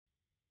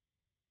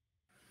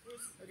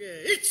You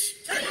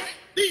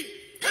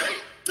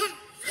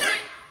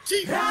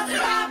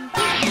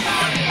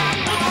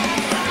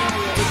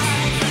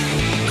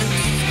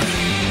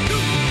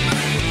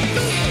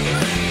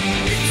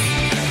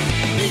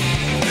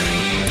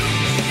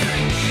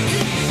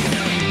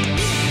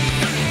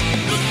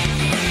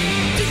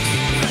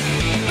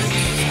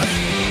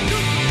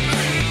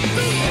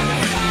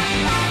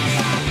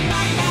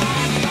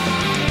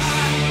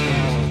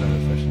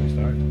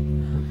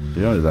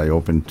know that I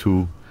opened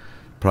 2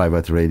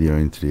 private radio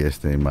in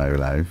Trieste in my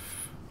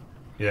life.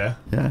 Yeah.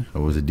 Yeah, I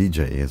was a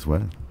DJ as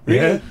well.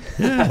 Yeah.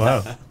 Yeah.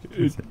 Wow.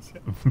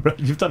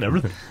 You've done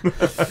everything.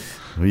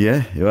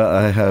 Yeah. Well,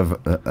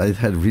 I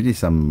had really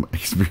some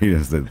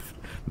experience that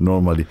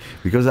normally,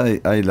 because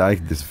I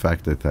like this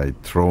fact that I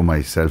throw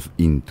myself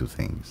into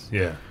things.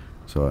 Yeah.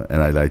 So,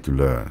 and I like to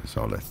learn.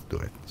 So let's do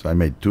it. So I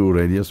made 2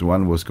 radios.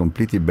 One was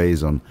completely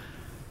based on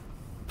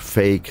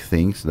fake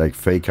things, like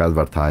fake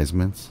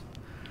advertisements.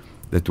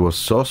 That was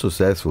so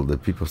successful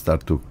that people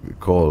start to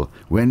call,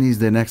 when is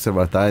the next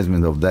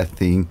advertisement of that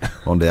thing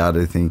on the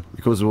other thing?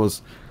 Because it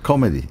was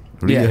comedy,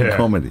 real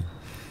comedy.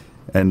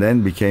 And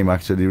then became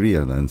actually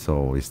real. And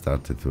so we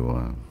started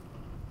to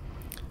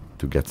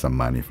get some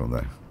money from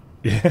that.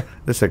 Yeah.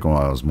 The second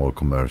one was more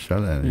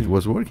commercial, and it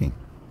was working.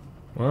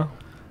 Wow.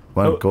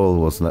 One call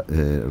was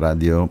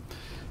Radio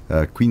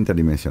Quinta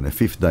Dimensione,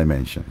 5th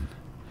Dimension.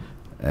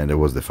 And it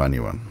was the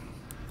funny one.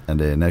 And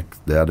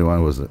the other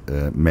one was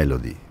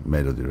Melody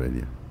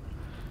Radio.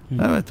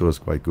 And it was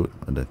quite good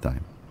at that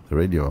time. The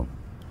radio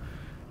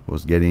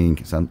was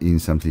getting something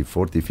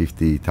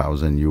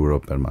 40,000-50,000 euro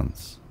per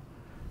month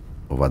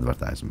of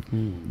advertisement.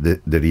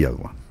 The real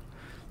one.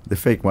 The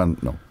fake one,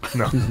 no.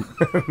 No.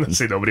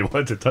 See, nobody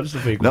wanted to touch the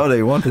fake one. No,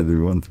 they wanted,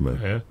 but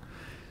Yeah.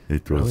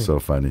 it was so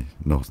funny.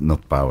 No,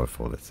 not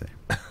powerful, let's say.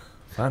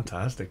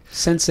 Fantastic.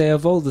 Sensei,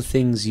 of all the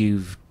things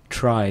you've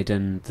tried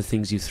and the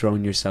things you've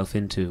thrown yourself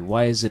into,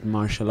 why is it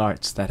martial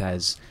arts that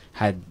has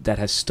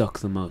stuck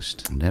the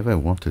most? Never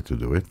wanted to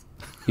do it.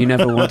 You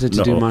never wanted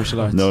to do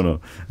martial arts?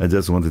 No. I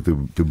just wanted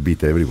to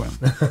beat everyone.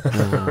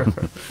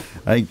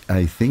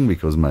 I think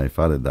because my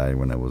father died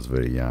when I was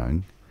very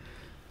young.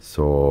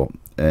 So,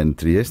 and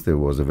Trieste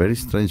was a very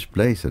strange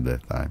place at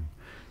that time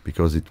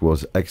because it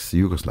was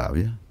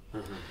ex-Yugoslavia.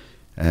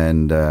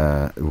 And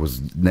it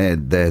was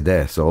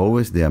there. So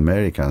always the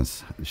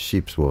Americans'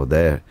 ships were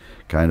there,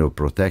 kind of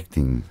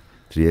protecting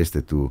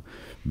Trieste to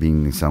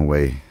being in some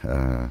way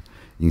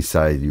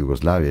inside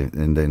Yugoslavia.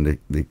 And then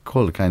they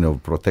call kind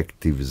of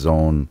protective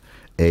zone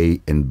A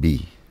and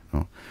B. You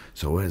know?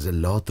 So there's a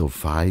lot of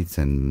fights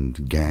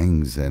and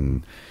gangs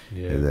and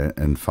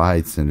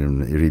fights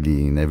and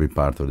really in every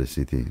part of the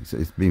city. So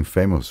it's been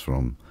famous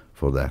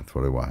for that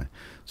for a while.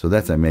 So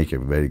I make a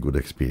very good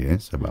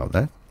experience about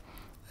that.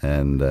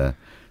 And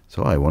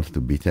so I wanted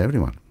to beat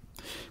everyone.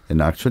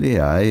 And actually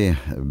I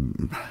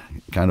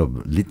kind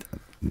of,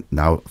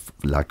 now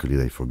luckily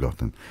they've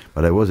forgotten,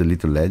 but I was a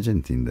little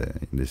legend in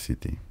the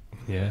city.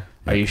 Yeah.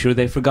 Are you sure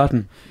they've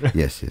forgotten?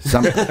 Yes.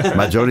 Some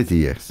majority,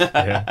 yes.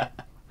 Yeah.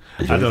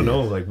 I don't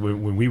know, like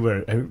when we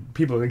were,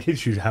 people, in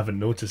case you haven't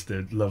noticed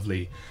the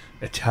lovely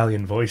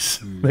Italian voice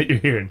that you're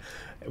hearing,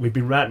 we've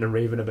been ranting and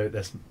raving about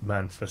this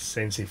man for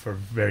Sensei for a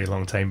very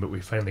long time, but we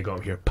finally got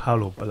him here.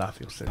 Paolo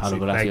Bolaffio Sensei. Paolo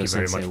Bolaffio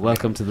Sensei,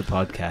 welcome to the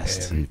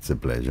podcast. It's a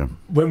pleasure.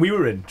 When we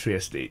were in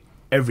Trieste,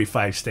 every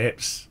 5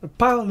 steps,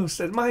 Paolo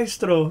said,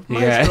 Maestro,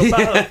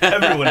 Paolo.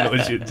 Everyone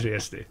knows you in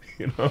Trieste,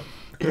 you know?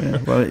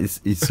 Yeah, well, it's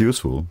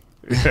useful.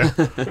 Yeah.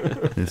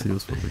 It's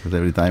useful because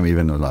every time,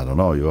 even, I don't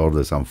know, you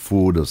order some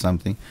food or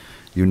something,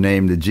 you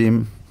name the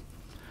gym,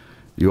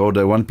 you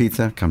order 1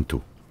 pizza, come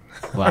 2.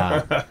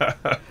 Wow.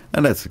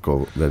 And that's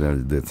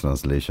the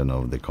translation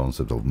of the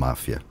concept of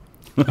mafia.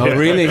 Oh,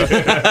 really? The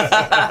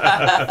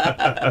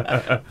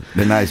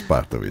nice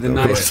part of it. The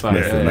nice part.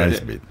 That's the nice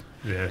bit.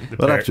 Yeah,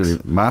 well, actually,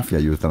 mafia,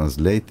 you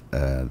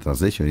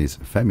translation is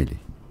family.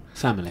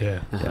 Family.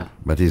 Yeah. Yeah.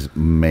 But it's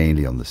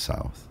mainly on the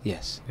south.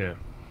 Yes. Yeah.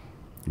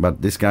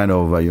 But this kind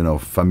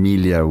of,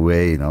 familiar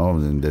way,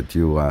 that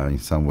you are in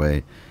some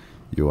way,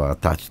 you are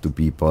attached to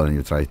people and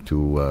you try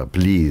to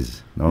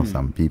please,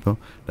 some people.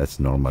 That's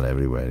normal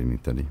everywhere in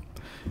Italy.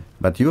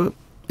 But you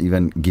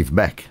even give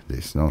back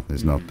this, no?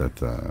 It's not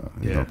that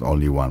it's not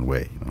only one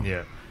way.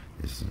 Yeah.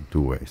 It's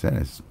 2 ways. And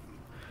it's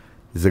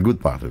a good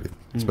part of it,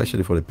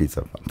 especially for the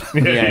pizza part.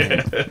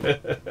 Yeah.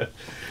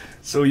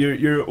 So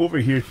you're over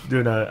here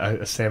doing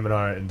a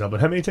seminar in Dublin.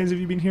 How many times have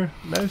you been here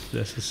now?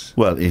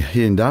 Well,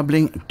 here in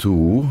Dublin,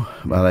 2,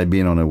 but I've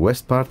been on the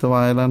west part of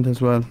Ireland as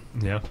well.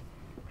 Yeah.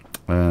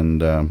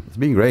 And it's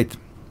been great.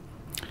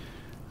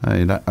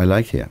 I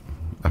like here.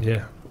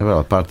 Yeah.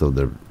 Well, part of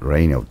the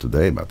rain of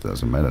today, but it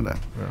doesn't matter. That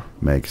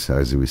makes,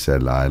 as we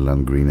said,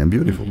 Ireland green and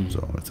beautiful,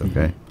 so it's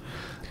okay.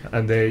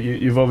 And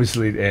you've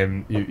obviously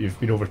you've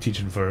been over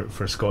teaching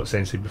for Scott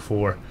Sensei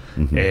before,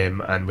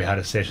 and we had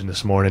a session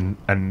this morning,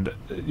 and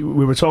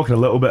we were talking a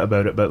little bit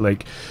about it, but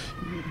like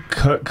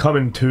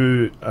coming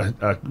to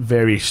a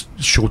very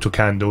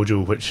Shotokan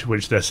dojo,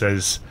 which this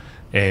is,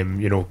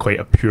 quite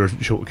a pure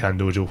Shotokan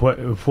dojo.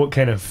 What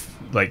kind of,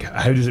 like,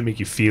 how does it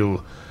make you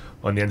feel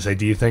on the inside?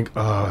 Do you think,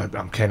 oh,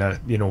 I'm kind of,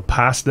 you know,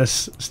 past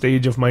this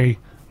stage of my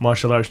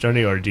martial arts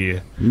journey, or do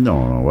you?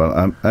 No. Well,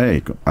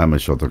 I'm a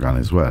Shotokan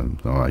as well.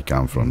 So I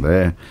come from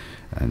there,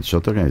 and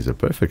Shotokan is a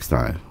perfect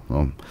style.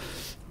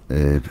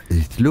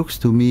 It looks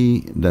to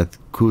me that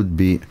could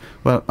be.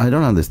 Well, I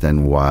don't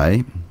understand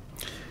why.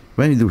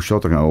 When you do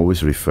Shotokan, I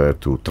always refer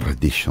to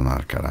traditional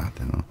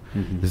karate. No?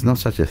 There's not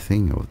such a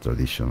thing of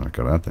traditional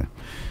karate.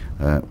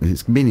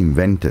 It's been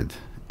invented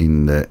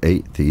in the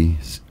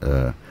 80s,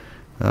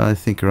 I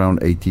think around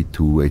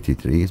 82,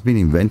 83. It's been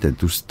invented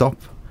to stop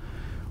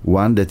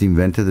one that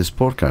invented the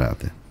sport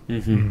karate.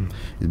 It's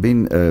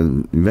been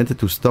invented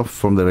to stop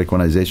from the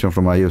recognition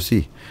from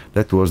IOC.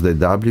 That was the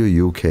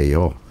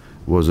WUKO.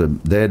 Was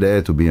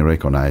there to be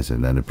recognized,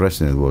 and the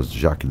president was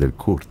Jacques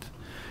Delcourt.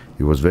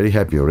 He was very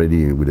happy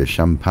already with the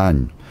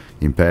champagne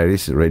in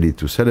Paris, ready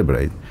to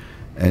celebrate.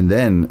 And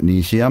then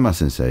Nishiyama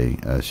Sensei,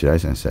 Shirai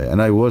Sensei,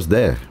 and I was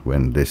there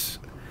when this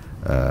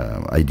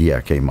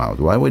idea came out.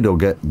 Why we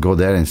don't go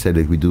there and say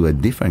that we do a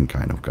different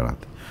kind of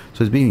karate?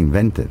 So it's being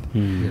invented.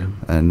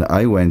 And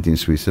I went in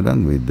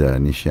Switzerland with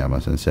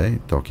Nishiyama Sensei,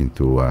 talking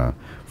to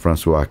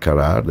Francois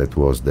Carrard, that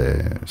was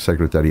the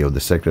secretary of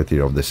the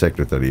secretary of the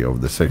secretary of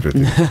the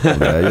secretary of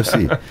the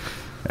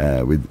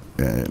IOC. With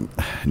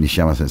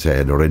Nishiyama Sensei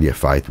had already a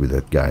fight with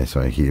that guy,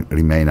 so he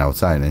remained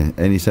outside.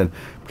 And he said,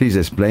 please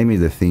explain me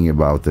the thing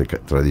about the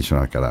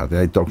traditional karate.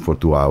 I talked for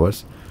 2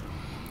 hours.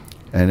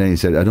 And then he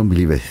said, I don't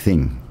believe a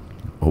thing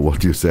of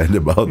what you said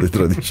about the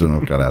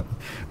traditional karate.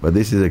 But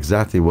this is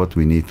exactly what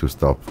we need to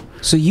stop.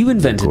 So you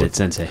invented it,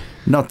 Sensei?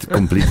 Not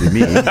completely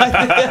me.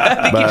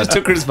 I think you just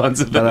took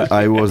responsibility.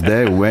 I was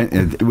there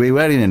when we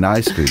were in an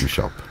ice cream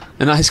shop.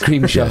 An ice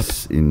cream shop?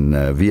 Yes, in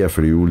Via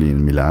Friuli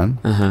in Milan.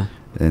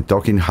 And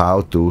talking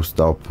how to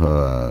stop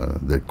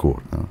the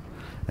court. No?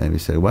 And we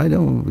said, why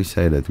don't we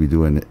say that we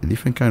do a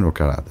different kind of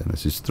karate? And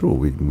this is true.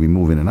 We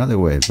move in another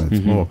way, but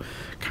it's more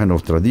kind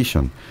of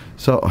tradition.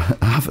 So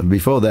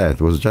before that,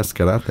 it was just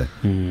karate.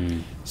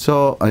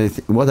 So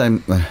what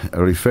I'm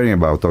referring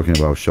about, talking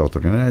about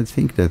Shotokan, I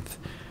think that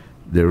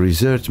the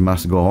research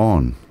must go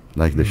on,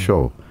 like the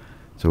show.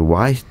 So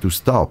why to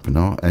stop,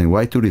 no? And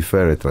why to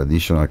refer a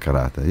traditional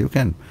karate? You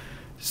can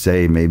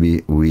say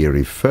maybe we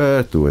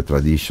refer to a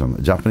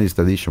tradition, Japanese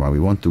tradition, but we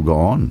want to go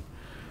on,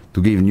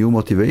 to give new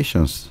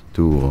motivations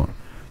to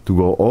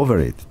go over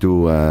it,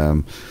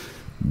 to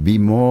be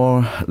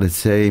more, let's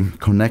say,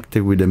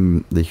 connected with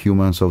the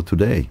humans of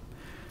today.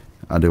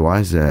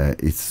 Otherwise,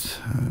 it's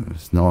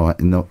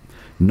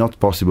not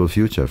possible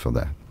future for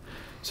that.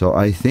 So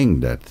I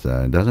think that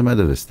it doesn't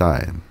matter the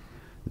style.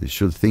 You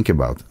should think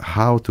about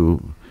how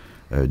to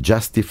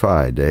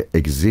justify the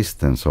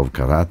existence of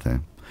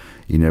karate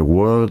in a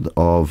world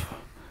of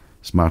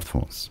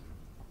smartphones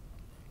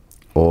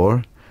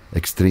or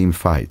extreme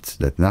fights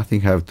that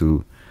nothing have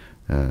to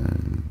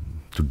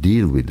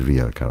deal with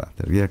real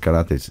karate. Real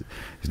karate is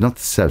not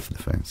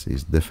self-defense;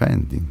 it's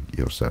defending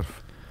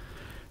yourself.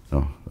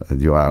 No,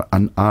 you are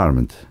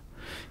unarmed.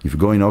 If you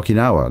go in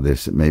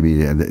Okinawa,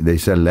 maybe they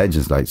sell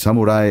legends like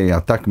samurai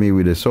attack me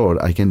with a sword,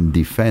 I can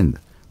defend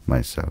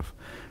myself.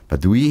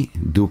 But we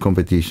do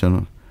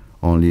competition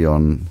only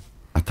on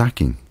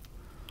attacking,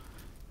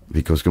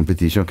 because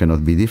competition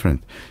cannot be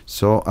different.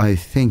 So I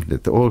think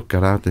that all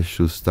karate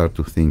should start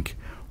to think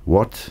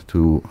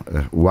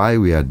why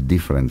we are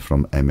different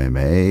from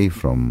MMA,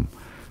 from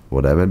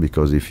whatever,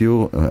 because if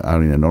you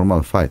are in a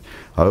normal fight,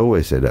 I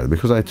always say that,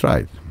 because I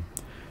tried.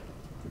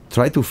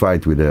 Try to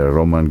fight with a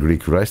Roman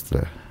Greek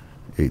wrestler.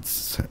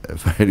 It's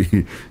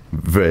very,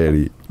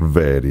 very,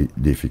 very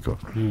difficult.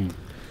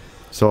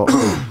 So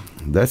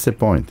that's the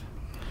point.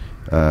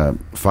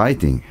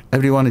 Fighting,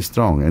 everyone is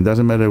strong, and it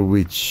doesn't matter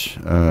which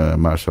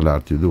martial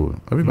art you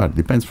do. Everybody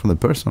depends from the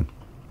person.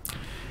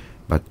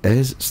 But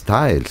as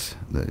styles,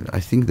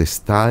 I think the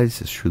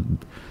styles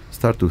should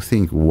start to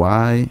think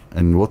why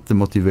and what the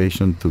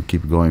motivation to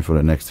keep going for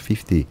the next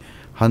 50,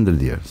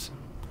 100 years.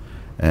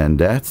 And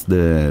that's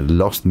the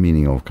lost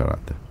meaning of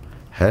karate.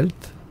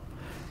 Health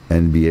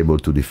and be able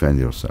to defend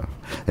yourself.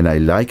 And I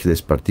like this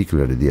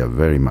particular idea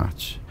very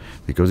much,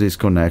 because it's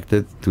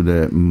connected to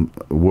the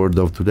world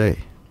of today.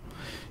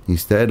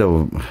 Instead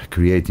of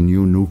creating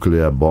new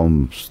nuclear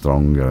bombs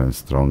stronger and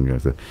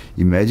stronger,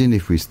 imagine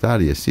if we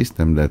study a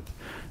system that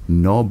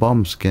no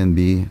bombs can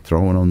be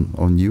thrown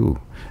on you,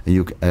 and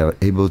you are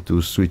able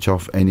to switch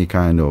off any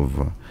kind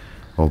of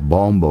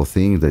bomb or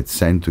thing that's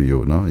sent to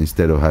you. No,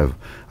 instead of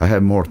I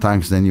have more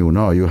tanks than you.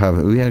 No,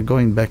 we are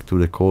going back to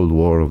the Cold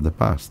War of the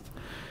past,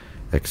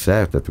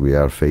 except that we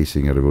are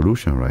facing a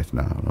revolution right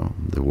now. No?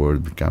 The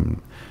world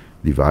become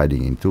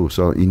dividing in two.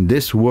 So in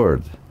this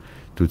world,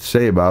 to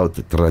say about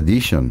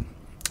tradition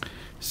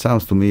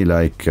sounds to me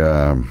like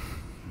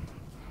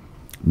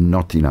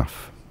not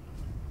enough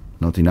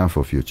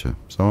for future.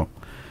 So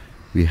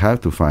we have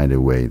to find a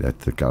way that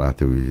the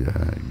karate will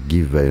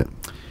give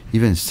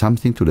even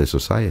something to the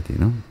society,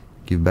 no?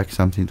 Give back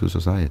something to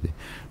society,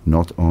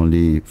 not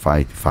only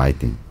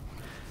fighting.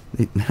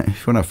 If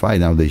you want to fight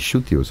now, they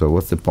shoot you. So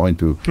what's the point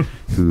to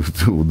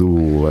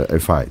do a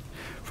fight?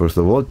 First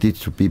of all,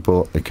 teach to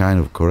people a kind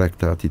of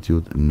correct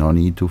attitude, no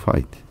need to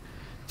fight.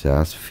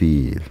 Just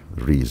feel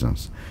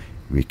reasons.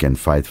 We can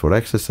fight for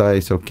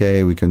exercise,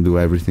 okay, we can do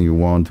everything you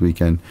want, we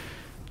can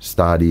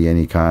study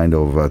any kind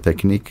of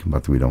technique,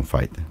 but we don't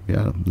fight.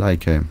 Yeah,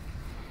 like a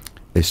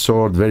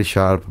sword, very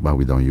sharp, but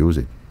we don't use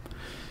it.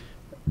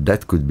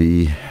 That could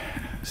be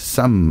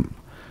some...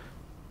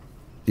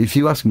 If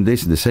you ask me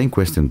this, the same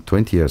question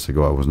 20 years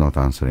ago, I was not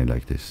answering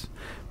like this.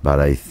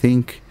 But I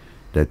think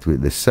that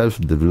with the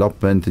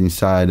self-development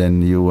inside,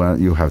 and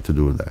you have to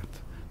do that.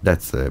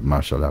 That's the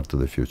martial art of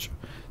the future.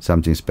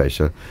 Something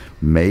special.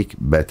 Make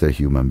better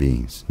human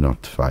beings,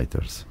 not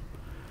fighters.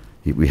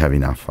 We have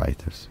enough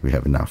fighters. We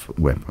have enough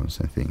weapons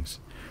and things.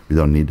 We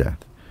don't need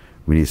that.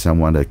 We need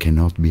someone that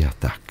cannot be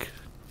attacked.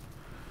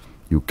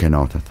 You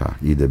cannot attack,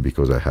 either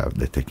because I have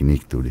the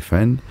technique to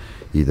defend,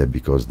 either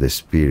because the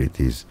spirit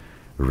is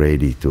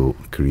ready to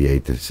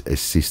create a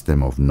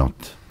system of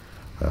not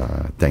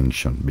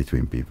tension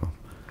between people.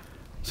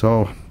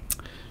 So,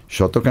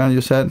 Shotokan,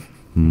 you said?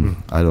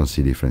 I don't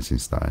see difference in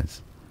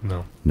styles.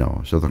 No,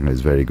 Shotokan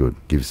is very good,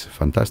 gives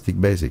fantastic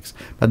basics.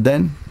 But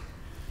then,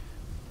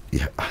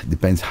 it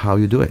depends how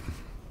you do it.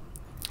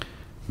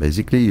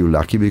 Basically, you're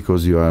lucky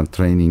because you are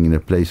training in a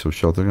place of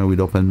Shotokan with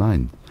open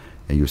mind,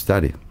 and you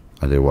study.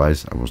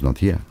 Otherwise, I was not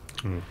here.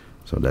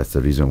 So that's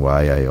the reason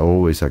why I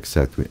always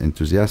accept with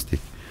enthusiastic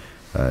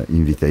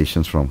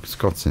invitations from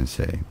Scott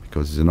Sensei,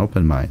 because he's an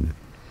open mind.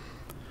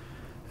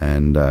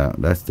 And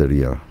that's the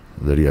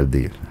real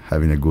deal,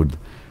 having a good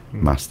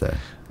master.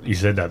 You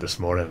said that this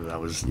morning, and I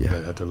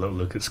had a little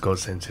look at Scott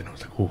Sensei, and I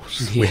was like, "Oh,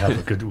 we have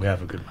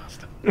a good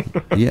master."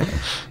 Yeah,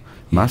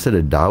 master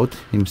that doubt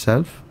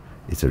himself,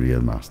 it's a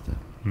real master.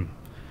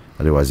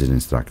 Otherwise, it's an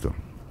instructor.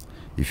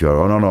 If you are,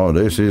 oh no,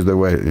 this is the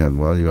way. Yeah,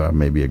 well, you are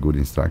maybe a good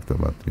instructor,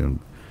 but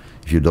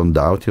if you don't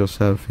doubt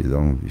yourself,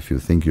 if you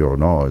think you're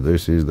no,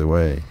 this is the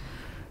way.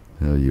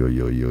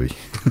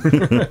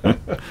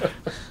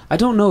 I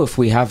don't know if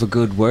we have a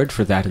good word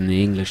for that in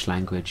the English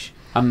language.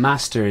 A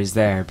master is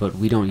there, but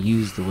we don't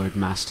use the word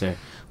master.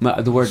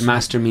 The word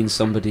master means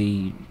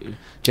somebody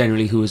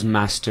generally who has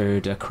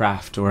mastered a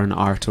craft or an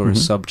art or a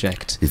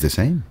subject. It's the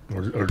same.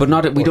 But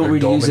not we don't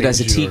really use it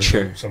as a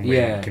teacher.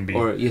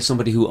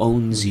 Somebody who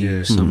owns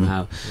you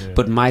somehow.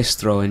 But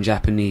maestro in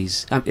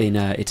Japanese, in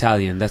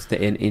Italian, that's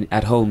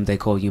at home they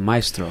call you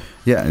maestro.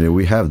 Yeah, and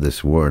we have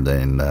this word,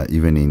 and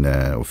even in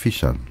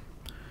official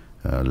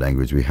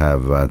language we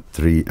have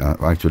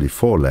actually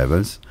 4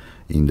 levels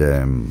in the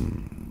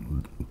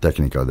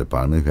technical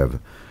department. We have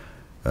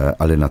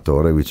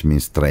allenatore, which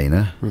means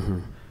trainer,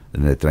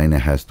 and the trainer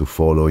has to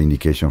follow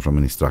indication from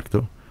an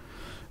instructor.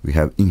 We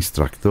have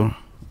instructor,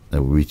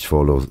 which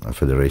follows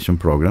federation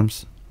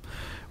programs.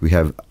 We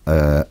have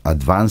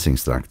advanced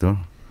instructor,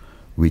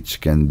 which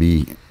can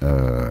be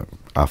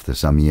after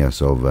some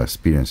years of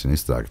experience in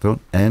instructor,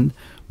 and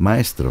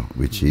maestro,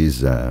 which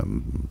is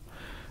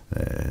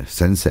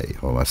sensei.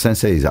 Or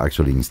sensei is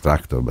actually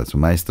instructor, but so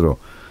maestro,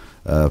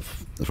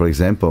 for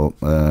example,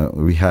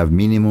 we have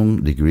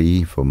minimum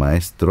degree for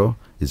maestro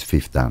is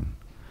 5th dan.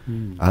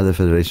 Other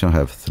federations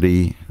have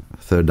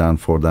 3rd dan,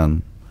 4th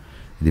dan.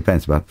 It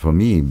depends, but for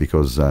me,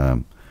 because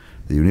the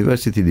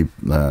university,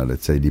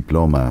 let's say,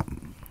 diploma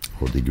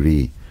or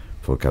degree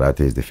for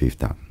karate is the 5th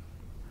dan.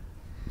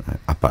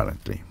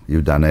 Apparently,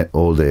 you've done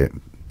all the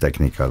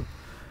technical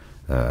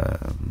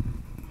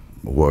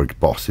work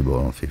possible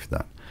on 5th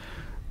dan,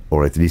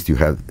 or at least you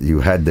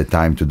had the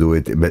time to do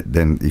it. But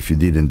then, if you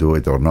didn't do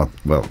it or not,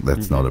 well,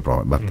 that's not a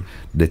problem. But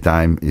the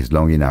time is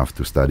long enough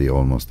to study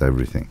almost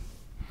everything.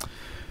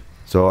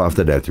 So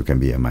after that, you can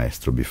be a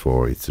maestro.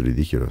 Before, it's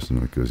ridiculous,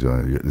 because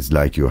it's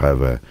like you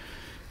have a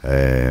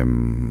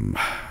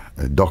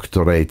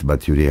doctorate,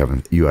 but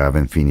you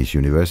haven't finished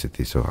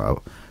university.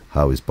 So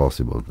how is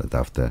possible that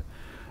after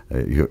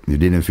you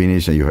didn't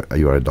finish and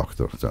you are a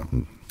doctor? So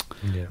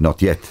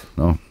not yet,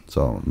 no.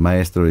 So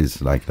maestro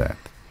is like that,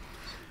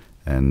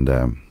 and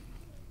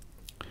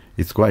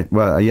it's quite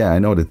well. Yeah, I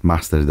know that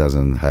master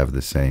doesn't have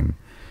the same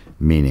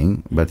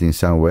meaning, but in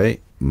some way,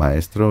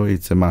 maestro,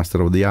 it's a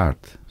master of the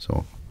art.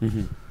 So.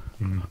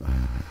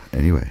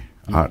 Anyway,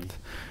 art.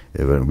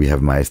 We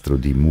have maestro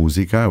di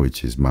musica,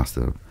 which is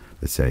master,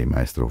 let's say,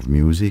 maestro of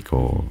music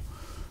or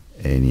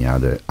any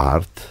other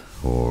art,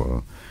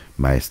 or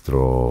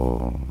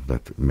maestro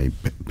that make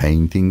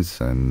paintings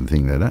and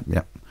things like that.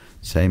 Yeah,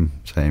 same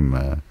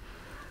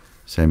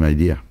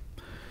idea.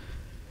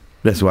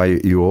 That's why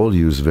you all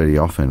use very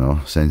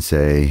often,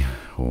 sensei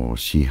or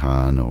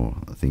shihan or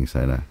things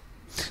like that.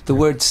 The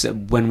words,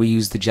 when we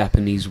use the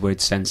Japanese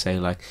word sensei,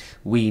 like,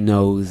 we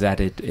know that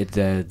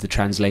the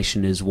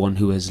translation is one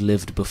who has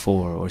lived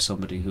before, or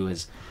somebody who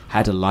has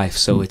had a life.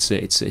 So it's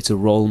a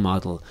role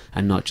model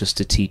and not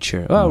just a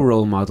teacher. Well,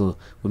 role model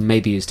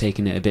maybe is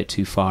taking it a bit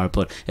too far,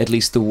 but at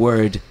least the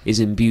word is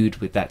imbued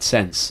with that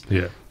sense.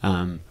 Yeah.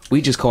 We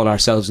just call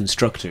ourselves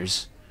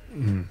instructors.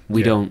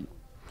 We don't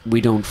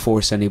we don't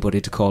force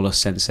anybody to call us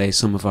sensei.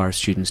 Some of our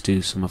students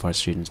do, some of our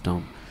students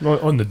don't.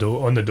 On the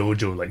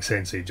dojo, like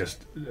sensei,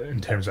 just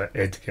in terms of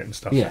etiquette and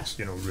stuff, Yeah. it's,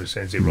 Ru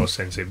sensei, Ross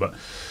sensei, but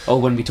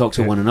when we talk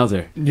to one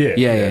another. yeah,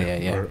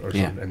 Yeah. or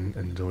something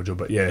in the dojo.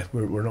 But yeah,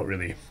 we're not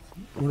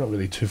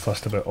really too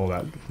fussed about all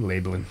that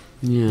labeling.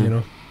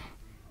 Yeah.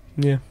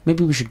 Yeah.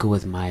 Maybe we should go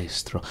with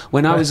maestro.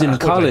 When I was in I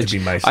would college, like to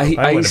be maestro.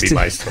 I want to be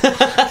maestro.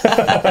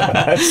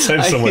 That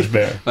sounds so much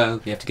better.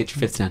 Well, you have to get your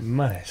fifth dan.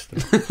 Maestro.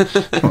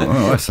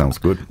 That sounds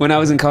good. When I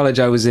was in college,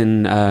 I was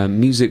in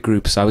music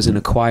groups. I was in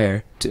a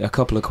choir, a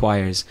couple of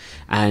choirs,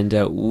 and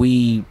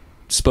we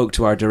spoke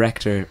to our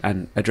director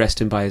and addressed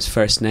him by his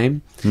first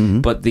name.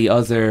 But the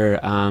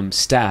other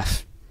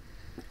staff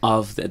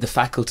of the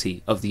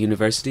faculty of the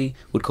university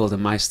would call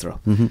them maestro,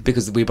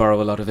 because we borrow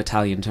a lot of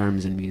Italian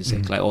terms in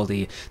music, like all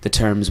the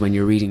terms when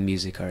you're reading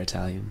music are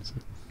Italian. So.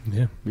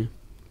 Yeah.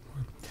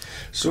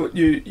 So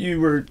you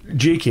were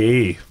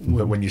JKA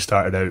when you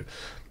started out,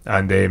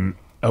 and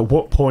at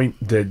what point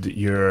did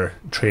your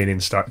training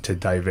start to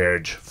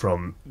diverge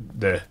from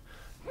the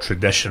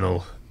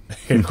traditional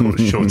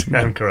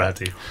Shotokan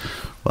karate?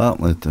 Well,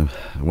 at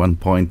one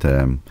point,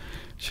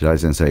 Shirai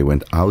Sensei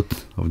went out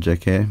of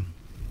JKA.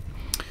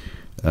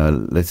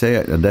 Let's say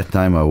at that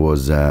time I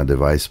was the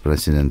vice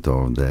president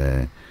of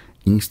the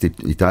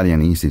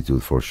Italian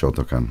Institute for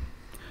Shotokan.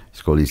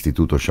 It's called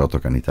Istituto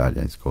Shotokan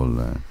Italia. It's called,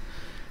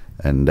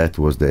 and that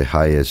was the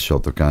highest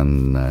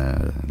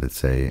Shotokan, let's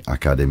say,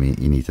 academy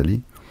in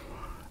Italy.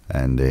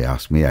 And they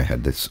asked me, I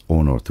had this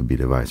honor to be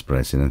the vice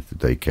president, to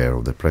take care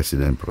of the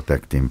president,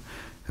 protect him,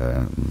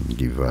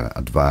 give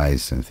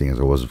advice and things.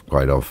 I was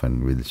quite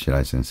often with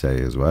Shirai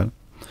Sensei as well.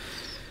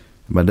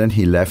 But then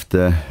he left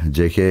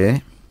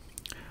JKA.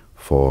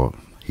 For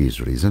his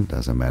reason,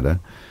 doesn't matter,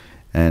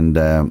 and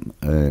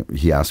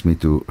he asked me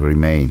to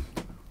remain,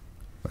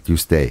 but you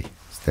stay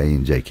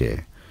in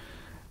JK.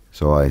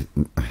 So I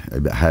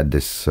had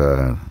this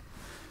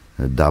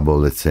double,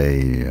 let's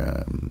say,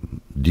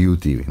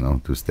 duty,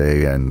 to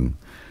stay and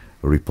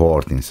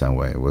report in some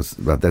way.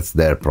 But that's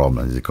their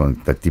problem. It's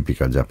a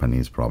typical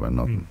Japanese problem,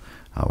 not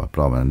our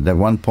problem. And at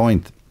one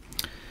point,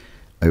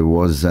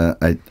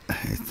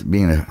 it's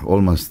been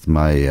almost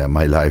my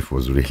life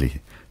was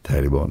really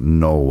terrible.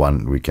 No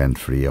one weekend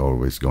free,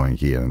 always going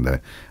here and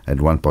there. At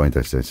one point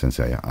I said,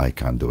 Sensei, I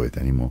can't do it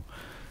anymore,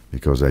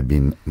 because I've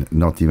been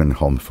not even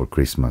home for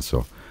Christmas,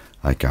 so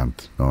I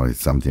can't. No,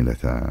 it's something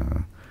that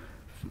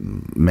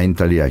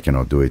mentally I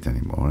cannot do it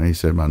anymore. And he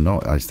said, well,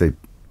 no,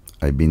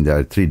 I've been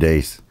there 3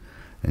 days,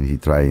 and he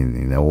tried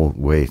in all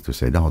ways to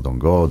say, no, don't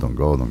go.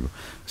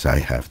 So I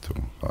have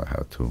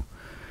to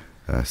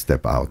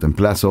step out. And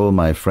plus all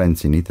my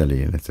friends in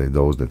Italy, let's say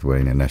those that were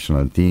in a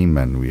national team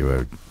and we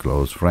were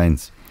close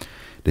friends,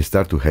 they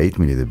start to hate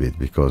me a little bit,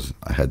 because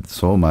I had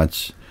so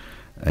much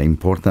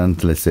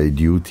important, let's say,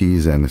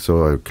 duties, and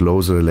so a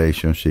close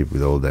relationship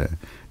with all the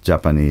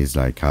Japanese,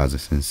 like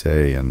Kaze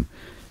Sensei and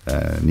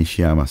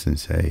Nishiyama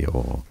Sensei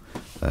or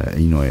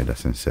Inoeda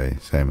Sensei,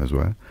 same as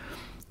well,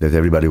 that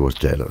everybody was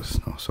jealous.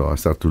 So I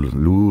started to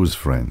lose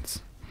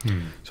friends.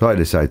 So I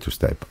decided to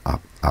step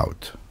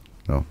out.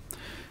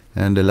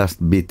 And the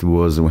last bit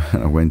was when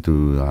I went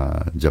to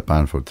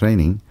Japan for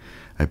training.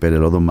 I paid a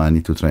lot of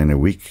money to train a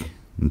week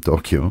in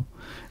Tokyo,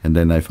 and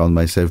then I found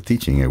myself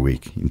teaching a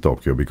week in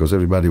Tokyo because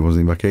everybody was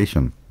in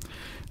vacation.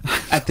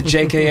 At the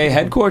JKA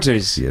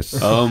headquarters? Yes.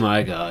 Oh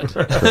my God.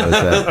 So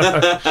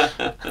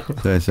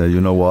I said,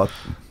 you know what?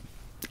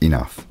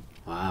 Enough.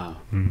 Wow.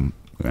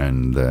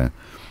 And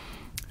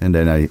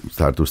then I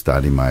started to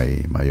study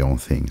my own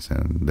things.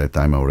 And that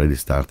time I already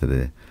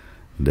started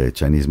the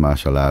Chinese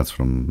martial arts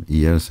from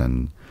years,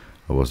 and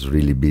I was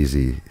really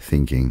busy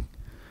thinking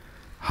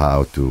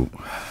how to,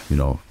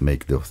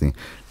 make those things,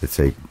 let's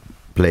say,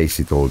 place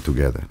it all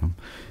together.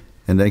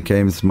 And then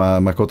came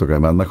Makoto Kai.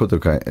 But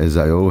Makoto Kai, as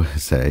I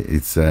always say,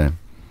 it's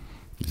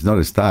not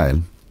a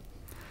style,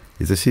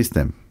 it's a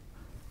system.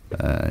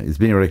 It's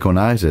been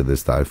recognized as a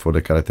style for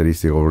the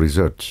characteristic of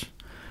research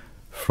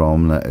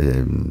from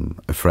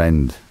a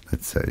friend,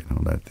 let's say,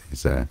 that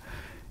is a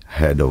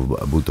head of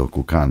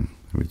Butokukan,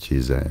 which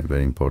is a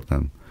very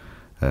important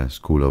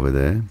school over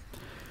there.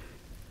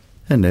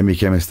 And then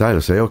became a style. I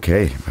say,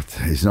 okay, but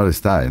it's not a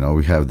style.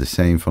 We have the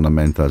same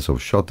fundamentals of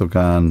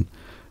Shotokan,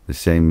 the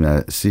same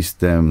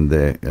system.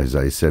 As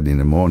I said in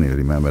the morning,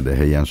 remember the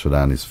Heian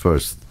Shodan is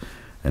first,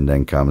 and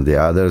then come the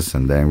others,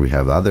 and then we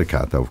have other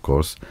kata, of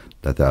course,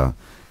 that are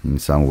in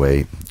some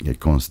way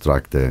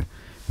construct a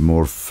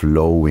more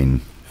flowing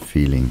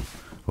feeling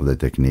of the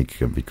technique,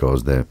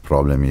 because the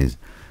problem is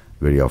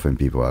very often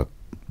people are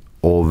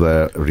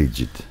over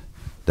rigid.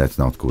 That's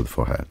not good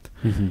for health.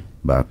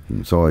 But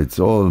so it's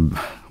all,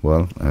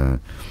 I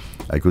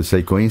could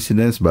say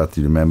coincidence, but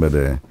you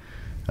remember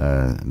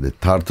the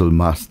turtle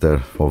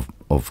master of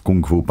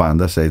Kung Fu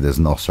Panda say there's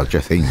no such a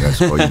thing as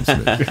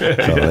coincidence.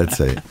 So let's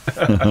say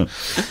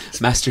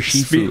Master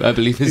Shifu, I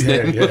believe his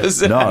name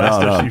was.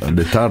 No,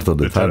 the turtle.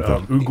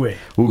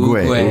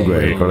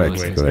 Oogway, correct.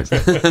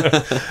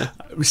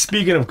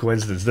 Speaking of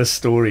coincidence, this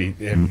story,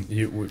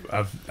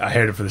 I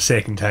heard it for the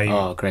second time.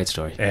 Oh, great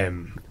story.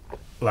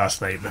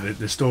 last night, but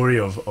the story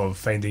of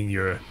finding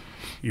your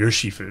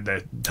shifu,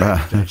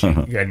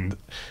 and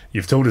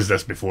you've told us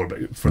this before,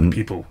 but for the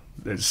people,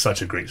 it's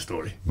such a great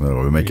story.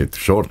 Well, we make it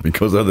short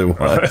because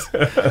otherwise.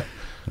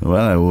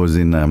 Well, I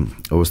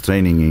was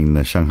training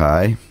in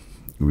Shanghai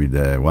with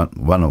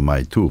one of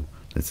my two,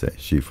 let's say,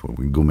 shifu,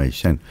 with Gumei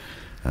Shen,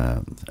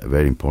 a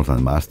very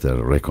important master,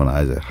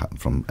 recognized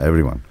from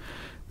everyone.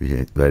 We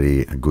had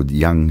very good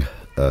young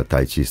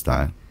Tai Chi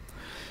style.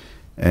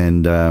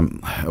 And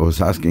I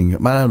was asking,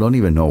 but I don't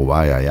even know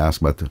why I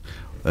asked, but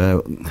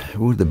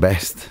who's the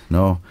best?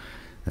 No,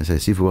 I said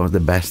Sifu was the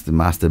best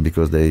master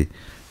because there's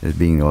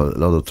been a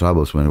lot of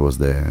troubles when it was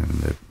the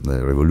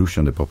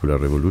revolution, the popular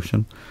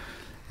revolution.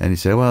 And he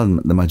said, well,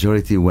 the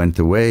majority went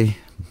away.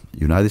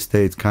 United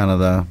States,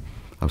 Canada,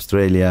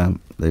 Australia,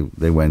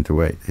 they went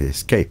away, they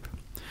escaped.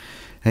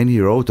 And he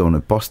wrote on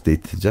a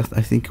post-it,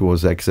 I think he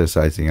was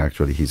exercising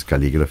actually his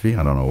calligraphy,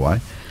 I don't know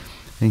why.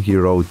 And he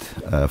wrote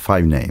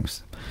 5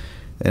 names.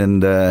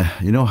 And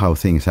you know how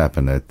things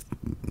happen. That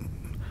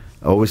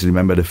always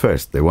remember the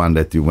first, the one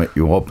that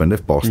you open the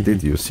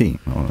post-it, you see.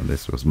 Oh,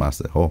 this was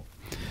Master Ho.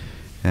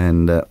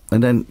 And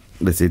then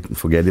that's it.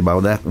 Forget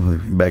about that.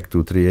 Back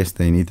to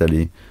Trieste in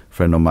Italy. A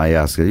friend of mine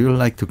asked, "You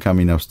like to come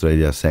in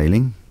Australia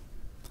sailing?"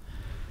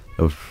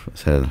 I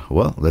said,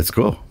 "Well, let's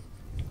go."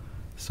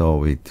 So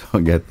we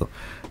get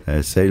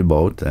a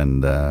sailboat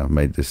and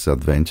made this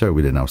adventure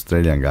with an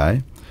Australian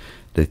guy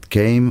that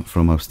came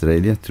from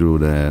Australia through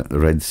the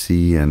Red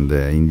Sea and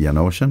the Indian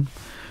Ocean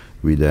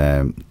with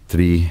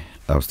 3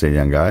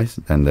 Australian guys,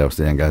 and the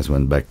Australian guys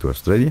went back to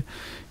Australia.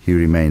 He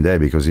remained there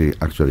because he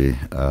actually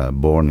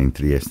born in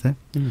Trieste.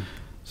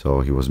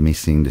 So he was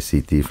missing the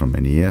city for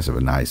many years. Of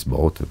a nice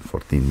boat, a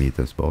 14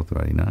 meters boat,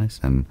 very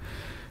nice. And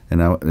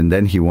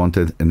then he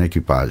wanted an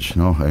equipage,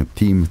 a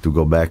team to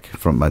go back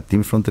a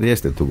team from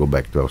Trieste to go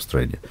back to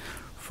Australia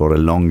for a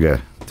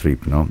longer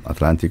trip,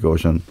 Atlantic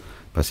Ocean,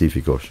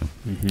 Pacific Ocean.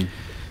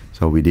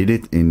 So we did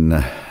it in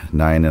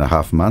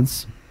 9.5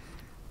 months.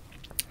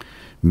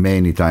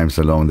 Many times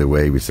along the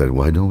way we said,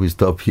 why don't we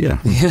stop here?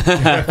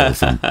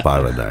 It's in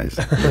paradise.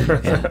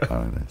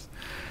 Paradise.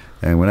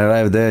 And when I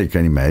arrived there, you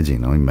can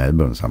imagine, in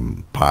Melbourne,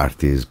 some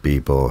parties,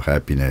 people,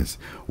 happiness.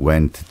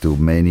 Went to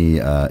many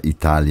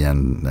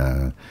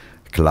Italian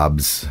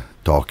clubs,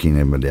 talking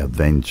about the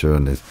adventure,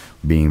 and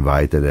being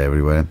invited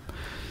everywhere.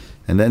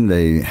 And then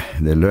they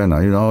learn,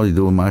 you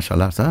do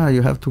martial arts.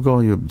 You have to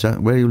go.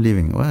 Where are you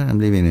living? Well, I'm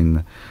living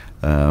in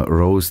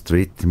Rose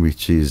Street,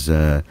 which is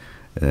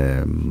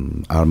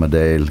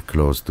Armadale,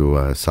 close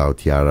to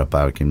South Yarra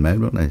Park in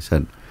Melbourne. I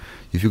said,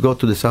 if you go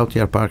to the South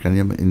Yarra Park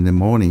in the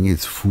morning,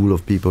 it's full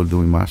of people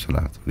doing martial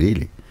arts,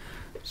 really.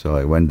 So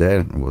I went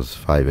there, it was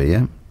 5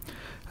 a.m.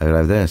 I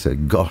arrived there, I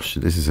said, gosh,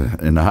 this is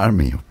an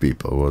army of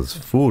people. It was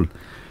full.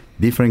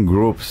 Different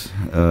groups,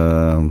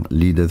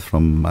 leaders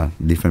from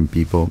different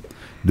people,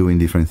 doing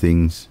different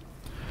things.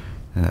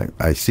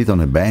 I sit on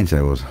a bench,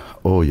 I was,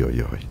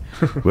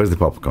 where's the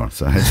popcorn?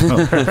 So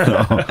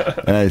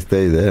and I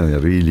stay there, and I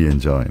really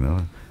enjoy,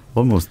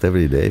 almost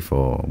every day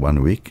for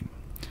 1 week.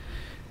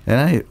 And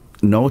I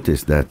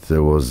noticed that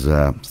there was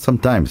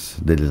sometimes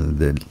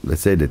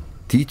let's say the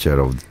teacher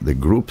of the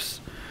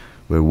groups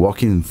were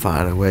walking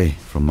far away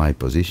from my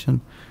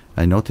position.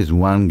 I noticed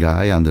one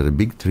guy under a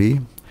big tree.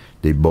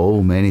 They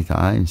bow many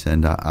times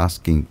and are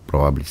asking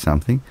probably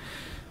something.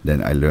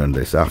 Then I learned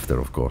this after,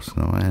 of course,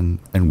 and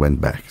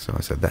went back. So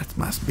I said, that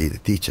must be the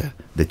teacher,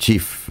 the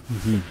chief.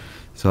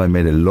 So I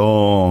made a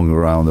long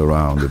round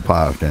around the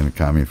park and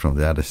coming from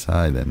the other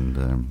side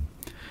and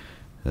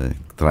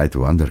try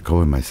to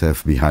undercover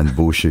myself behind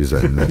bushes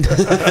and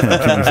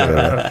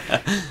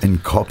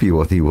and copy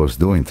what he was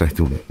doing, try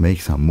to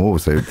make some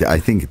moves. I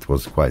think it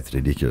was quite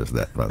ridiculous,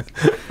 that, but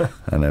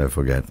I never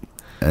forget.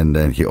 And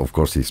then he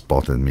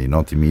spotted me,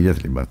 not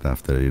immediately, but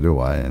after a little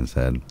while, and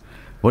said,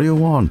 what do you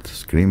want?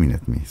 Screaming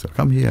at me. So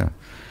come here.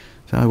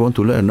 So I want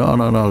to learn. No,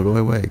 go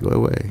away.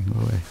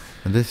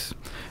 And this,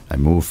 I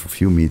move a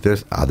few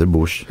meters, other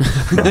bush.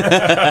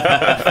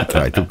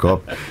 Try to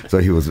cop. So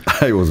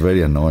I was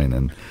very annoying,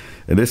 and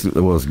this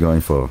was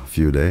going for a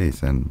few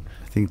days, and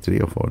I think 3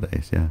 or 4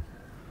 days, yeah.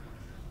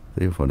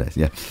 3 or 4 days,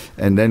 yeah.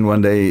 And then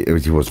one day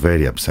he was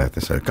very upset.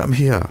 I said, come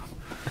here.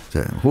 I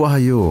said, who are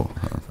you?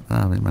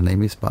 My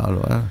name is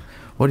Paolo.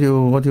 What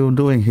are you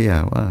doing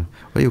here?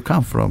 Where you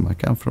come from? I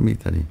come from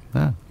Italy.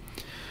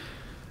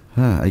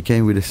 I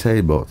came with a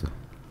sailboat.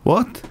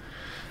 What?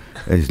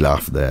 And he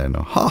laughed there.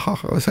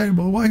 A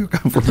sailboat? Why you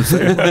come from a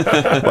sailboat?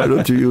 Why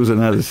don't you use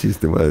another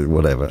system?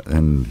 Whatever.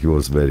 And he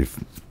was very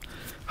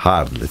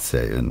hard, let's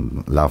say,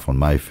 and laugh on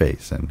my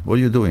face. And what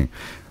are you doing?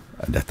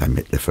 That time,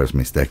 the first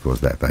mistake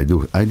was that I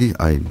do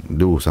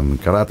some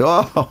karate.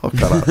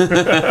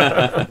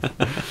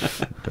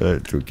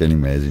 Karate! You can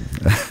imagine.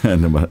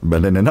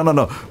 But then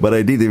no. But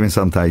I did even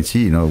some Tai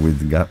Chi,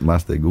 with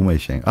Master Gumei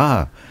Shen.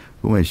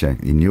 Gumei Shen,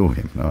 he knew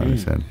him. I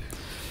said,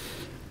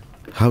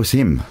 how's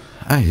him?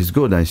 He's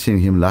good. I seen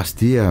him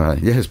last year.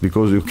 Yes,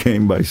 because you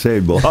came by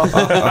sailboat.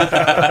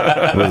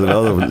 There was a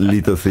lot of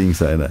little things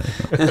like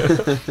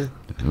that.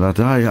 But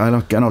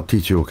cannot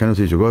teach you.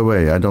 Go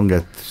away. I don't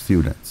get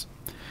students.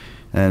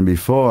 And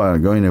before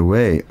going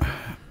away,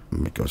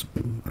 because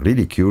I'm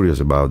really curious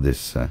about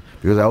this,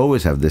 because I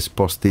always have this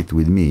post-it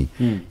with me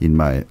in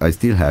my. I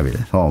still have it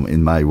at home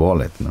in my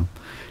wallet. No?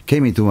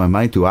 Came into my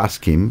mind to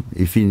ask him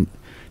if he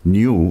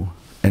knew,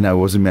 and I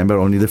was remember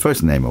only the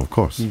first name, of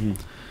course.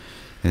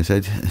 And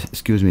said,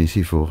 "Excuse me,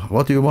 Sifu,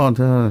 what do you want?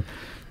 Do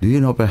you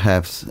know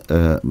perhaps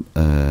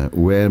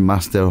where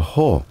Master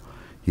Ho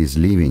is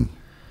living?"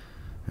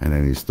 And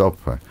then he stopped.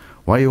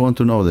 "Why you want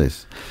to know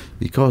this?"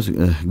 "Because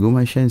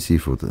Gumai Shen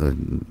Sifu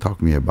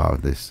talked me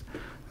about this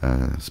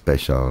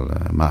special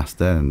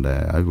master, and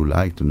I would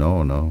like to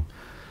know." No.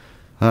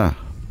 I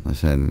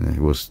said,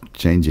 it was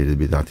changing a little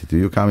bit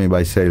attitude. "You coming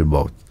by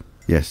sailboat?"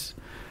 "Yes."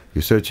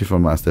 "You searching for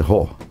Master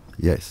Ho?"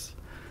 "Yes."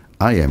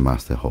 "I am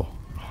Master Ho."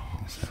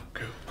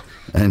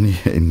 And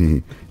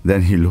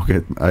then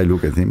I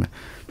look at him,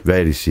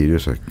 very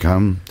serious. I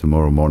come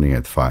tomorrow morning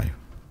at 5,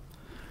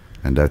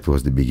 and that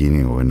was the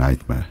beginning of a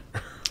nightmare.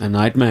 A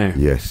nightmare.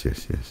 Yes.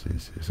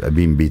 I've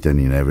been beaten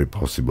in every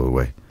possible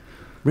way.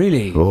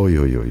 Really? Oh,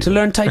 yo. To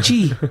learn Tai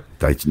Chi?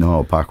 Tai Chi,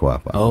 no, Pakwa.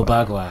 Oh,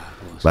 Bagua.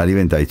 But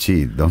even Tai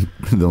Chi,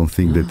 don't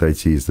think that Tai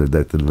Chi is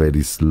that a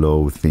very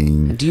slow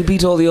thing. And do you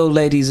beat all the old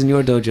ladies in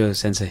your dojo,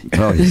 Sensei?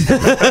 Oh, yes.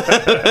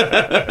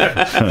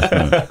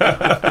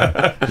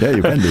 Yeah,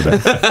 you can do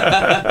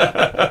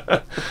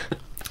that.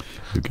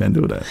 You can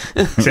do that.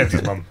 Except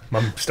his mum.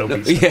 Mum still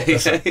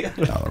beats him.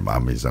 Yeah. Our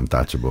mom is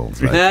untouchable,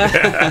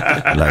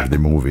 like the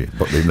movie,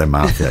 but in the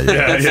mafia.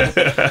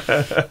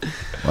 Yeah.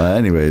 Well,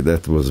 anyway,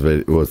 that was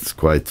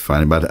quite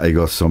funny. But I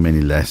got so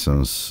many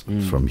lessons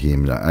from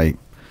him.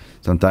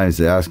 Sometimes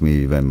they ask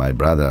me, even my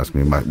brother asked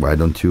me, "Why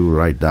don't you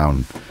write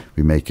down?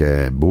 We make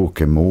a book,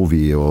 a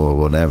movie, or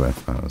whatever."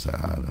 I was like,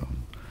 "I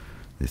don't.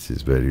 This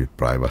is very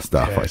private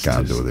stuff. I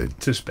can't do it."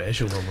 Too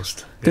special,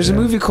 almost. There's a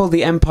movie called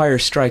The Empire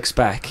Strikes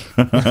Back,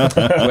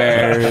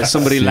 where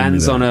somebody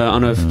lands on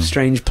a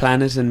strange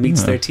planet and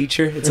meets their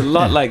teacher. It's a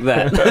lot like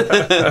that.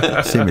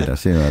 Similar.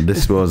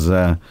 This was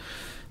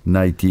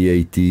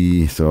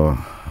 1980, so.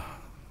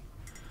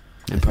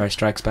 Empire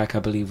Strikes Back, I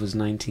believe, was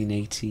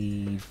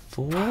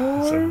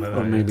 1984,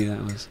 or maybe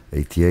that was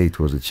 88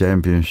 was the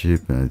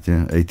championship.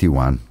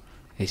 81.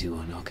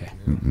 81. Okay.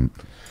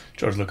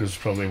 George Lucas was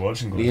probably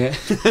watching. Going, Yeah.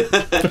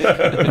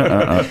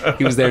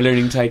 He was there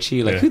learning Tai Chi.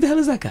 Like, who the hell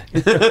is that guy?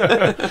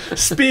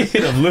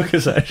 Speaking of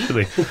Lucas,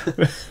 actually,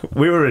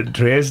 we were at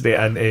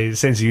Dresden, and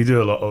Sensei, you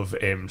do a lot of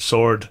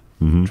sword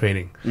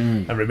training.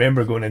 I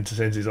remember going into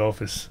Sensei's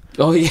office.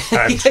 Oh yeah.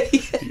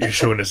 And you're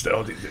showing us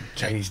all the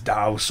Chinese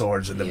Dao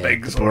swords and the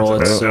big the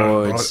swords,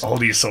 broadswords, all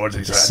these swords.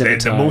 And he's the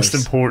like, the most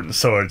important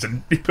swords,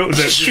 and he goes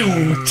out to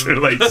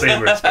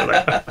lightsabers.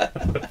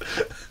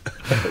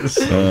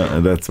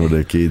 And that's for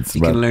the kids.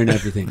 You can learn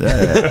everything.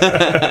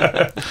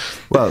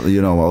 Well,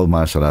 all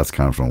martial arts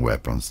come from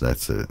weapons.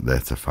 That's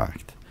a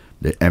fact.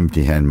 The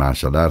empty hand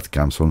martial arts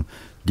comes from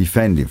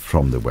defending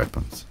from the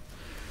weapons,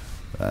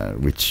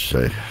 which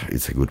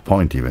it's a good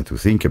point even to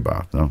think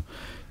about. No,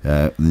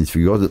 if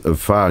you go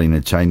far in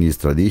a Chinese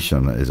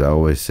tradition, as I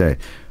always say,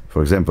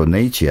 for example,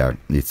 Neichia,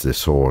 it's a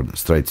sword,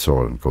 straight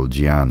sword called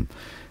Jian.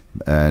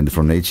 And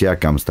from Neichia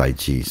comes Tai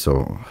Chi,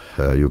 so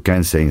you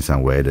can say in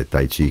some way that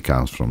Tai Chi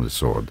comes from the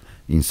sword,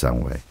 in some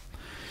way.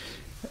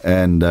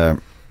 And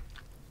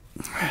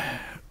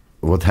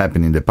what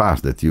happened in the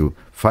past, that you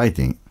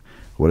fighting,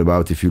 what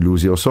about if you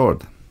lose your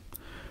sword?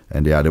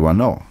 And the other one,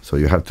 no. So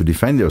you have to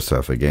defend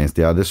yourself against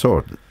the other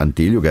sword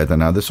until you get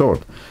another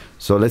sword.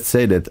 So let's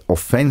say that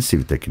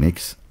offensive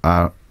techniques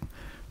are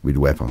with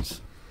weapons.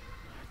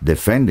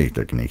 Defending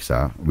techniques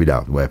are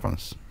without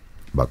weapons,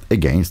 but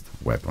against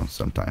weapons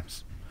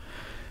sometimes.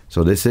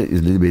 So this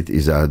is a little bit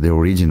the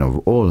origin of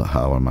all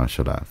our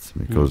martial arts,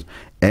 because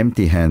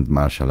empty hand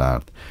martial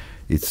art,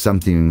 it's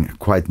something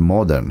quite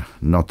modern,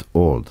 not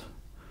old.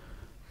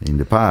 In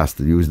the past,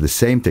 they used the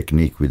same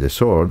technique with the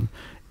sword,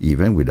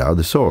 even without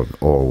the sword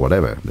or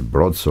whatever, the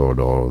broadsword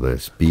or the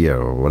spear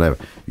or whatever.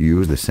 You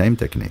use the same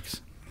techniques.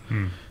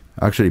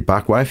 Actually,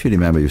 Pakwa, if you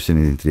remember, you've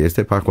seen it in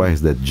Trieste, Pakwa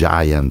is that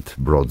giant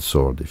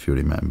broadsword, if you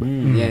remember.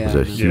 It's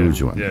a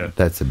huge one. Yeah.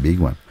 That's a big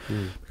one.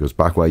 Because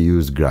Pakwa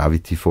used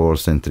gravity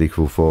force,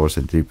 centrifugal force,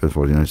 centripetal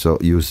force, so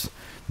use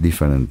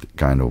different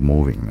kind of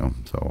moving.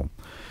 So,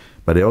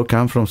 but they all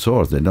come from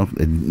swords.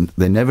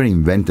 They never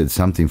invented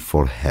something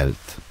for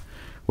health.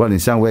 Well, in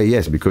some way,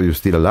 yes, because you're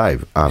still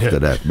alive after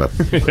that. But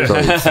so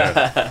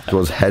it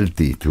was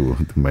healthy to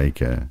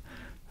make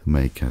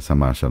some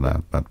martial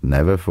art, but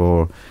never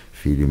for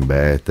feeling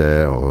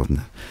better or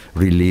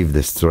relieve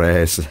the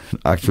stress.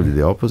 Actually,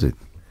 the opposite.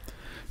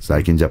 It's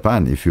like in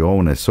Japan, if you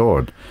own a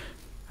sword,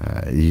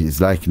 it's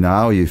like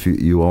now if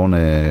you own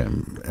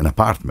an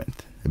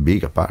apartment, a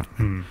big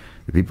apartment,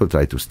 the people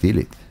try to steal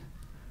it.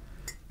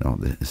 No,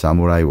 the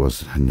samurai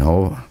was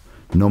no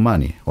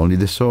money, only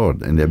the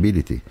sword and the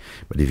ability.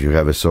 But if you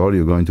have a sword,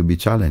 you're going to be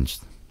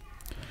challenged.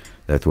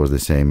 That was the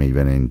same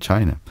even in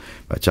China.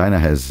 But China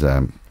has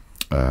an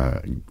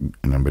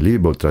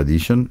unbelievable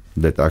tradition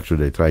that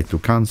actually they try to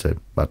cancel,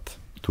 but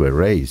to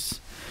erase.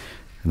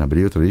 An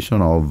unbelievable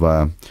tradition of,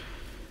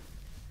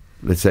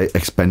 let's say,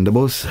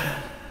 expendables,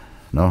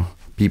 no?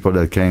 People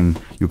that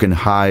you can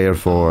hire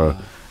for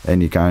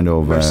any kind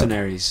of...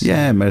 mercenaries.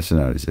 Yeah,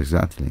 mercenaries,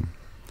 exactly.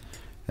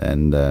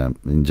 And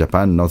in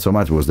Japan, not so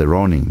much was the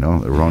Ronin, no?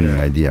 The Ronin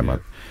idea,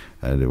 but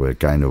they were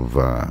kind of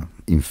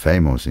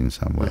infamous in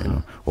some way,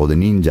 no? Or the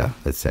ninja,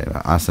 let's say,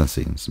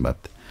 assassins, but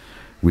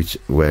which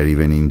were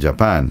even in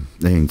Japan,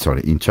 in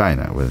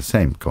China, were the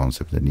same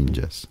concept, the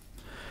ninjas.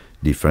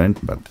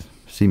 Different, but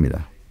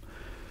similar.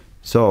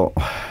 So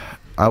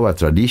our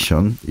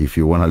tradition, if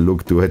you want to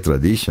look to a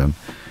tradition,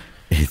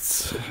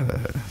 it's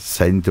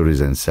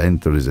centuries and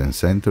centuries and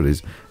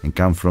centuries, and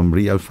come from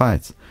real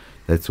fights.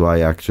 That's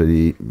why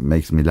actually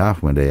makes me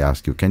laugh when they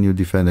ask you, can you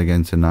defend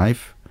against a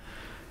knife?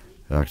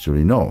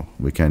 Actually, no.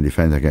 We can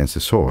defend against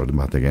a sword,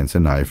 but against a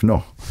knife,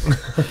 no.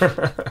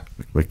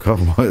 Because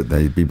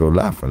people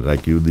laugh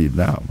like you did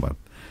now, but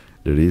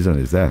the reason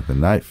is that the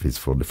knife is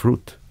for the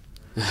fruit.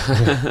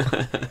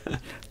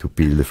 To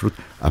peel the fruit,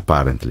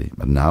 apparently.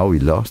 But now we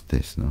lost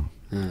this, no?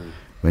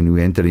 When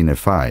we enter in a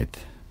fight,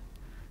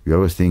 we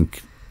always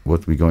think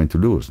what we're going to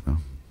lose, no?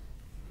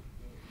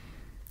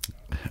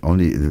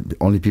 The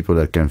only people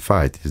that can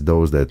fight is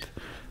those that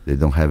they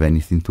don't have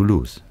anything to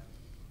lose.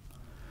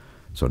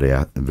 So they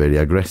are very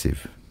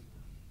aggressive.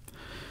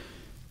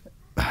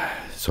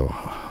 So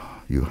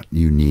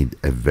you need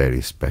a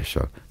very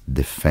special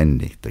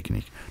defending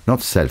technique,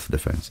 not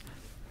self-defense,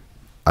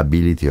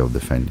 ability of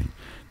defending.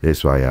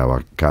 That's why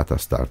our kata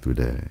start with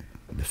a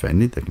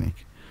defending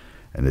technique,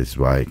 and that's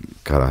why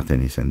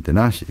karate is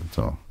sentenashi.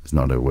 So it's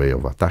not a way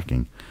of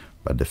attacking,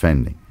 but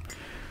defending.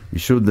 You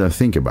should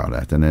think about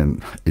that and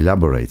then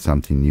elaborate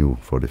something new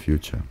for the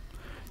future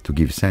to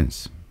give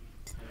sense.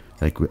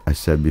 Like I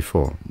said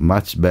before,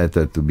 much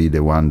better to be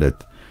the one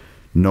that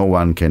no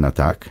one can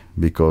attack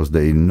because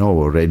they know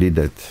already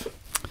that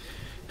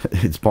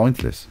it's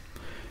pointless.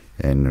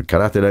 And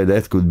karate like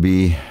that could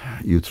be,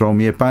 you throw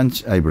me a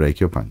punch, I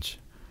break your punch.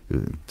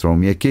 You throw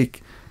me a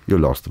kick, you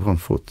lost one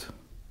foot.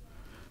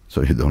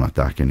 So you don't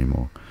attack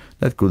anymore.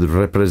 That could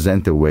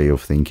represent a way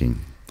of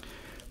thinking.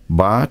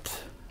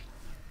 But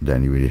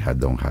then you really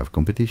don't have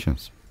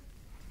competitions.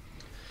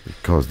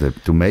 Because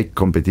to make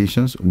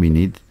competitions, we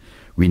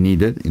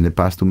needed in the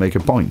past to make a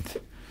point.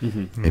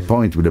 A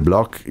point with a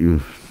block.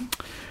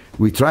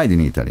 We tried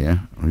in Italy.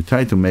 We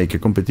tried to make a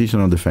competition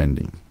on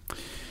defending.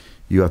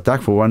 You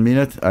attack for 1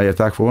 minute, I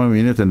attack for 1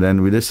 minute, and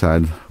then we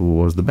decide who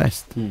was the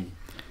best.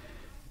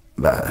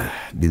 But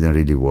didn't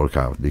really work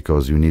out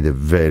because you need a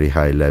very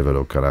high level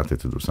of karate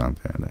to do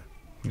something like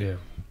that. Yeah.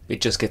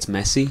 It just gets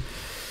messy.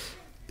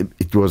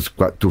 It was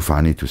quite too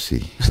funny to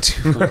see.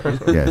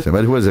 Yes,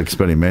 but it was an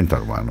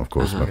experimental one, of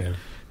course. But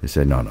they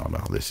said, no,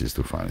 this is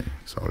too funny.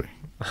 Sorry.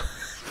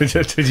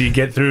 Did you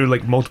get through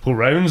like multiple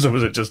rounds, or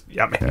was it just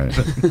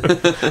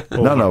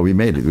No, we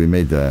made it. We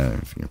made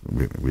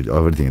with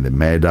everything, the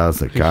medals,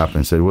 the cup,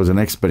 and so it was an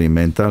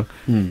experimental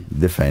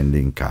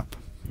defending cup.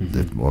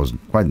 That was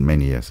quite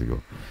many years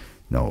ago.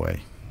 No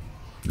way.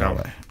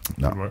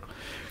 No.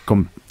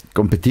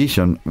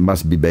 Competition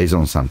must be based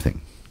on something.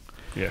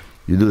 Yeah.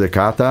 You do the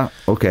kata,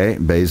 okay,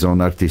 based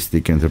on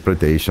artistic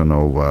interpretation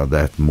of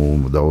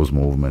those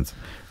movements.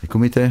 The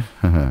kumite,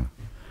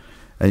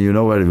 and you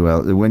know very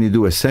well, when you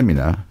do a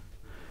seminar,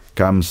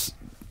 comes,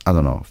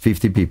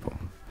 50 people.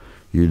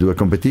 You do a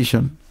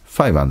competition,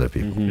 500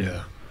 people.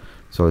 Yeah.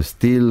 So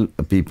still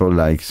people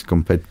likes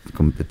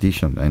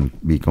competition and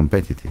be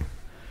competitive.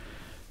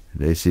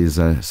 This is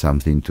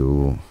something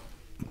to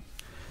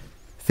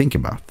think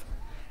about.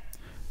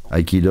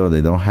 Aikido,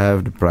 they don't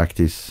have the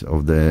practice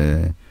of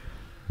the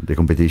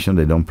competition,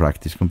 they don't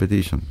practice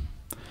competition.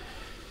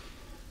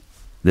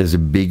 There's a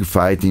big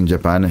fight in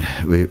Japan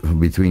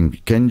between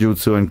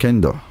Kenjutsu and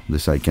Kendo.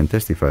 This I can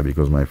testify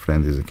because my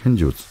friend is a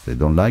Kenjutsu. They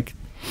don't like it,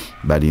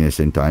 but in the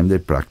same time they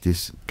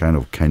practice kind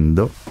of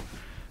Kendo,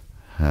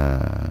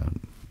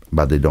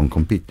 but they don't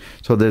compete.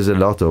 So there's a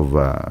lot of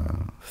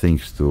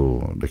things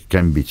that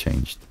can be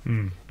changed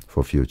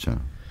for future.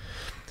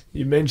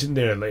 You mentioned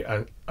there like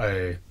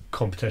a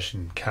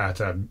competition,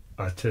 kata,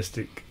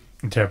 artistic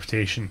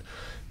interpretation,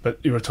 but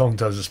you were talking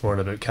to us this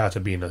morning about kata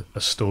being a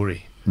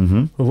story.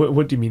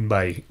 What do you mean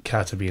by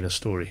kata being a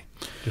story?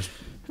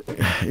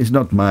 It's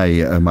not my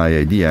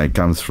idea. It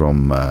comes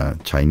from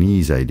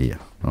Chinese idea.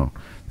 No,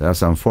 there are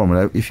some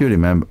formula. If you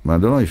remember, I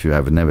don't know if you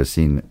have never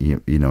seen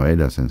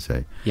Inoeda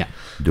Sensei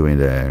doing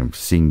the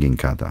singing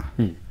kata.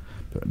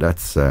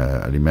 That's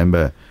I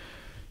remember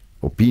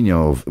opinion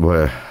of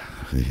where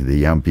the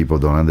young people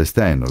don't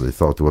understand, or they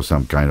thought it was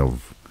some kind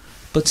of.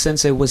 But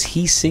Sensei, was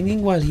he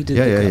singing while he did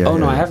the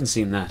kata? I haven't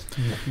seen that.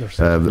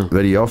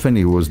 Very often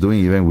he was doing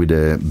even with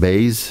a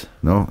bass,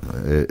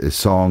 a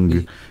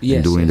song,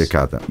 doing the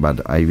kata.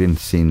 But I haven't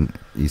seen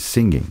he's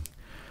singing.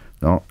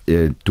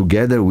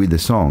 Together with the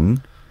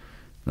song,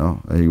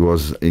 No, he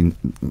was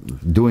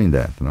doing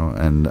that,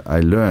 and I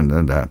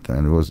learned that,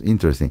 and it was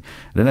interesting.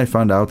 Then I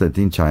found out that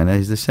in China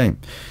it's the same.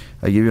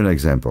 I give you an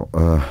example.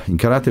 In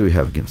karate we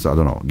have, so I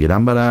don't know,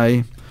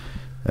 Gerambarai,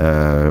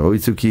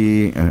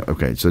 Oitsuki.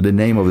 Okay, so the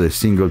name of the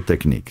single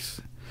techniques.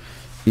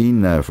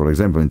 In, for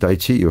example, in Tai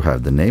Chi you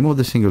have the name of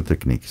the single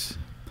techniques,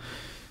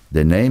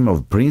 the name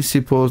of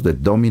principles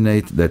that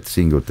dominate that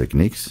single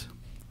techniques,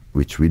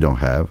 which we don't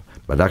have,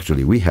 but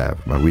actually we have,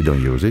 but we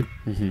don't use it.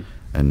 Mm-hmm.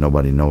 And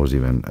nobody knows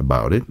even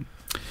about it.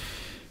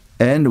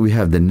 And we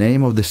have the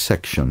name of the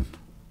section.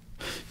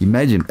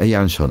 Imagine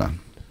Heian Shodan,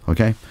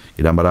 okay?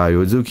 Gerambarai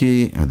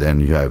Oizuki, and then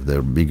you have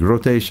the big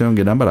rotation,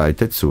 Gerambarai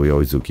Tetsui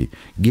Oizuki.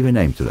 Give a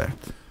name to that.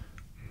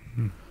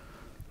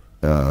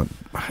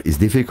 It's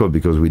difficult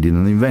because we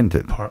didn't invent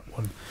it. Part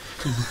 1.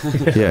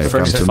 Yeah,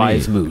 first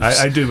 5 moves.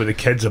 I do with the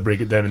kids. I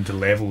break it down into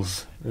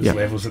levels. There's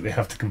levels that they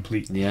have to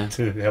complete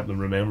to help them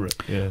remember it.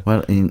 Yeah.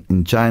 Well,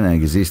 in China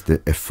exists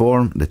a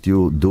form that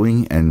you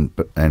doing and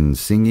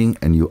singing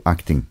and you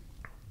acting.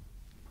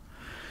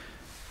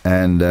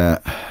 And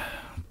to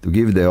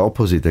give the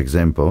opposite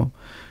example,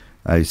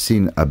 I've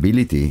seen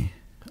ability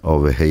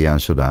of a Heian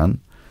Shodan,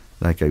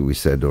 like we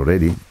said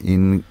already,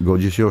 in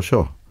Goju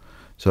Shihosho.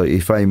 So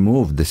if I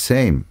move the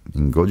same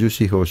in Goju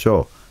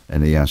Shihosho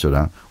and Heian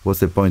Shodan, what's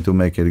the point to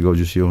make a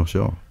Goju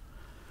Shihosho?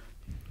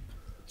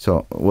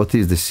 So what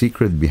is the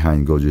secret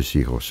behind Goju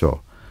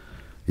Shihosho?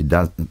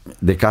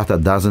 The kata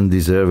doesn't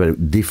deserve a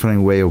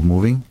different way of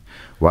moving.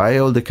 Why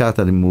all the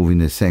kata move in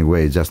the same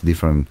way, just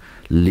different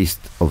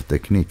list of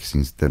techniques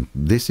instead?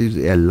 This is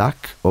a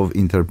lack of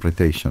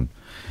interpretation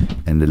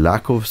and a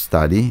lack of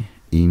study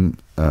in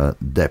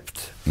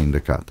depth in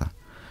the kata.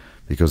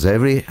 Because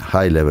every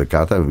high-level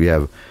kata, we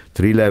have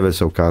 3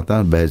 levels of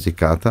kata: basic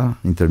kata,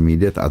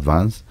 intermediate,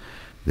 advanced.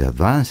 The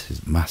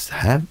advanced must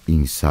have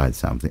inside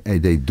something,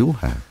 and they do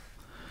have.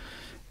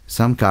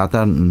 Some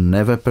kata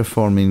never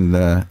perform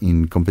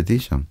in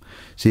competition.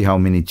 See how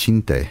many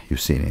chinte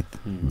you've seen it.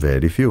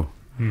 Very few.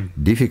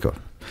 Difficult.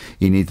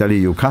 In Italy,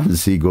 you can't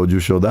see Goju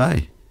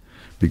Shodai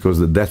because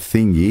that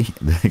thingy,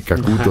 the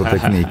Kakuto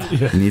technique,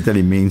 in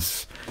Italy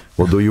means,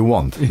 what do you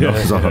want?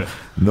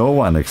 No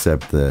one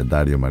except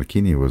Dario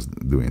Marchini was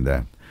doing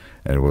that.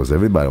 And it was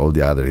everybody, all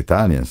the other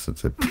Italians that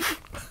said,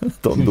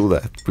 don't do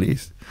that,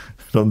 please.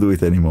 Don't do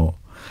it anymore.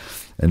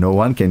 And no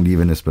one can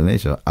give an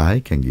explanation. I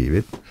can give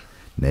it.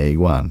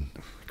 Neiguan,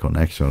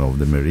 connection of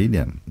the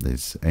meridian.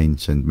 This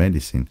ancient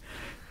medicine.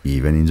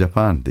 Even in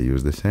Japan, they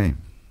use the same.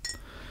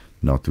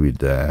 Not with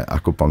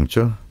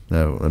acupuncture,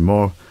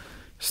 more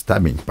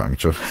stabbing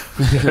puncture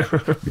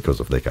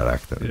because of the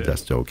character. Yeah.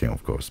 Just joking,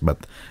 of course,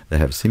 but they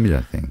have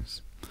similar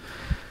things.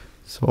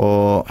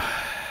 So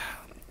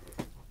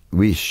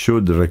we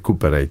should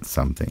recuperate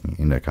something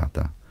in the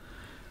kata,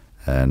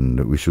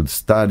 and we should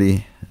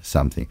study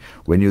something.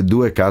 When you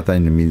do a kata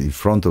in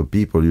front of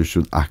people, you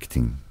should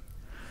acting.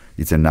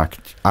 It's an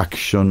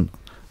action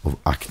of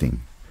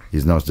acting.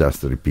 It's not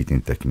just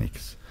repeating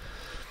techniques.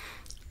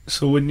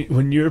 So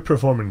when you're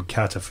performing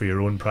kata for your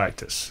own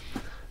practice,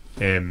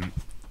 so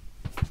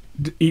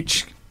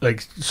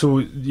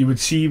you would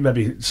see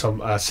maybe some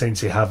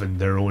sensei having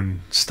their own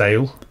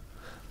style,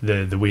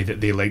 the way that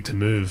they like to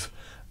move,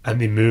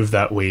 and they move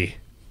that way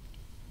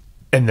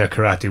in their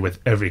karate with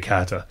every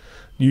kata.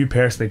 You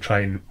personally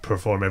try and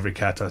perform every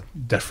kata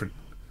different,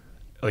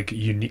 like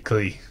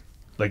uniquely,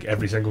 like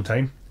every single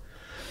time,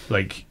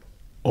 like,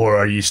 or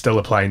are you still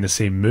applying the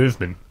same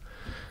movement?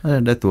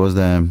 That was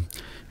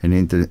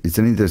it's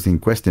an interesting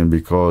question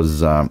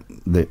because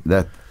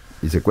that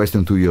is a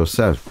question to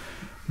yourself.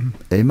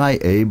 Am I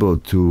able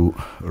to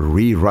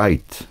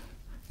rewrite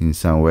in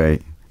some way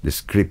the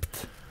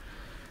script,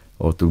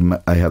 or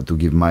I have to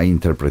give my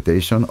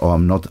interpretation, or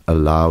I'm not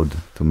allowed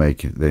to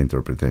make the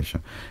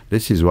interpretation?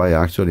 This is why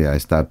actually I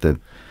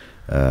started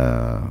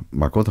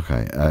Makoto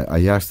Kai.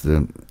 I asked,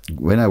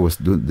 when I was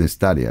doing the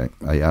study,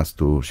 I asked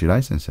to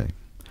Shirai Sensei.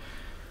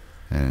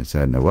 And I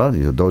said, well,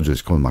 your dojo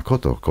is called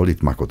Makoto, call it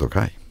Makoto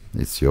Kai.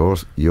 It's your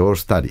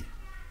study.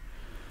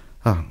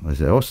 I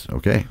said, oh,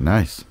 okay,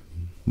 nice.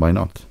 Why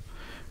not?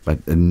 But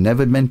it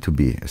never meant to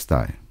be a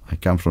style. I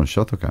come from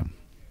Shotokan.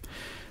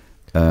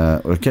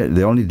 Okay,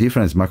 the only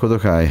difference Makoto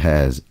Kai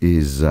has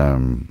is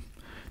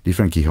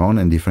different kihon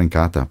and different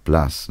kata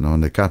plus.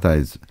 The kata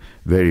is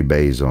very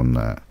based on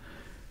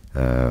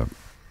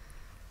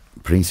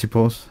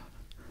principles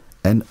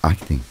and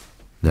acting.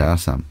 There are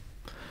some.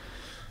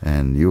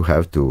 And you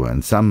have to,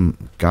 and some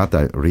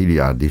kata really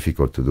are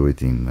difficult to do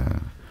it in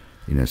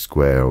a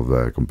square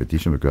of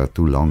competition because they're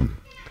too long.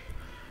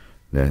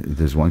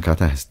 There's one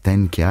kata has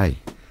 10 kiai.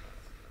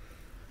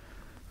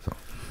 So,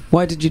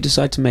 why did you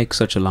decide to make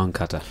such a long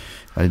kata?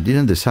 I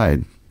didn't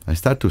decide. I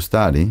started to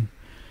study,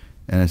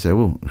 and I said,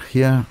 well,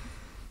 here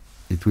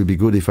it will be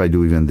good if I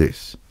do even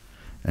this.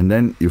 And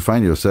then you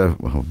find yourself,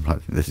 well,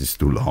 this is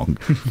too long.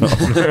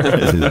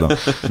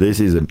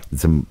 This is a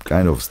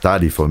kind of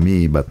study for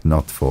me, but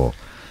not for...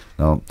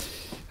 No.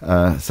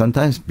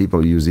 Sometimes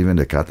people use even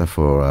the kata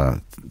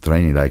for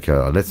training, like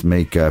let's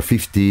make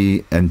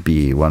 50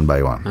 NP one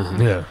by one.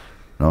 Yeah.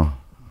 No,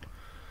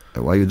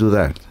 why you do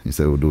that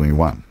instead of doing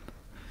one?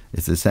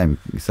 It's the same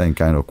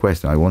kind of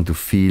question. I want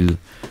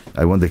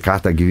the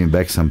kata giving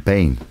back some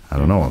pain. I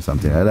don't know,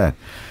 something like that.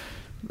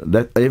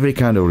 That every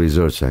kind of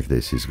research like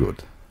this is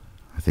good.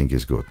 I think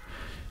is good.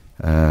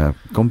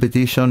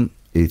 Competition,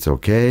 it's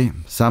okay.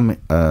 Some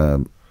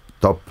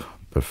top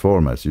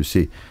performers, you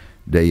see,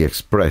 they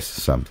express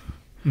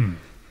something.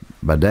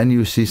 But then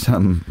you see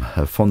some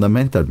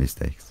fundamental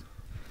mistakes.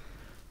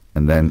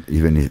 And then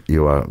even if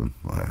you are,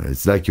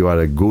 it's like you are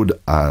a good,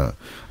 I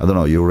don't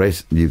know, you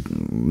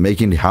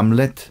making the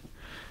Hamlet,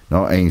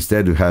 no? And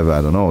instead you have,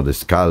 I don't know, the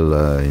skull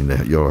in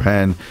your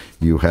hand,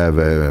 you have,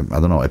 I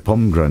don't know, a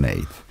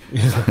pomegranate.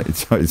 Yeah.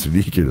 So it's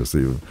ridiculous.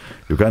 You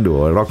can't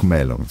do a rock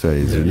melon. So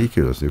it's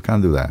ridiculous. You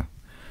can't do that.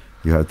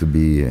 You have to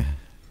be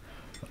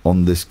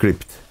on the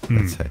script,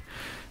 let's say.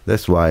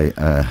 That's why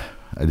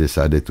I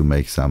decided to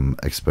make some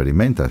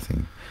experimental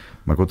thing.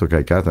 Makoto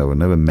Kai Kata was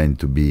never meant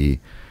to be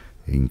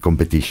in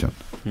competition.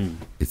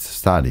 It's a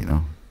study,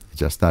 no? It's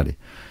just study.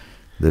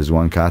 There's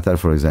one kata,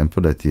 for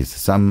example, that is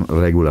some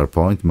regular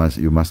point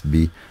you must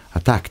be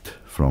attacked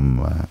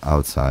from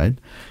outside,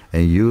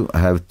 and you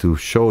have to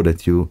show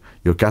that your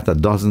kata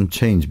doesn't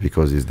change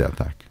because it's the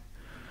attack.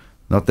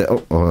 Not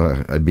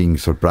being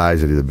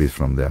surprised a little bit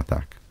from the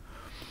attack.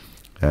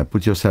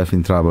 Put yourself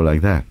in trouble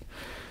like that.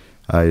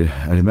 I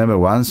remember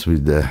once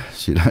with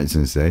Shirai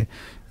Sensei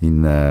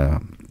in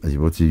it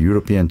was the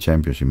European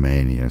Championship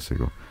many years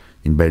ago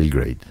in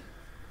Belgrade.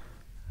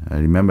 I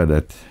remember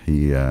that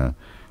he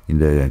in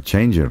the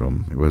changing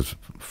room, it was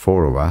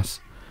 4 of us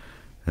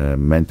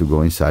meant to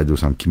go inside, do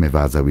some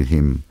kimewaza with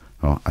him,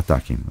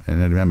 attack him.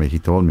 And I remember he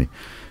told me,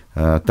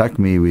 attack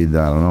me with,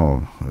 I don't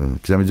know,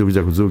 Kisamizuki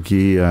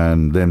Jakuzuki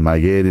and then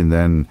Maigeri, and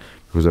then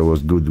because I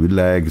was good with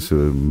legs, I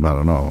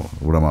don't know,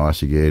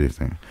 Uramawashi Geri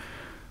thing.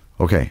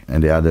 Okay,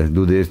 and the other,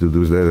 do this,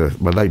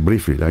 but like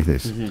briefly, like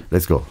this.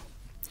 Let's go.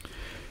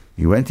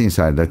 He went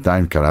inside. That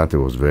time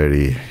karate was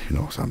very,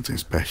 something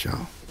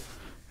special.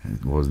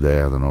 It was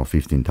there, I don't know,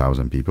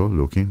 15,000 people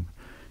looking,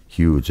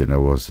 huge, and I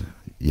was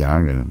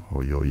young, and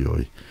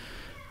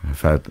I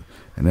felt,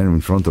 and then in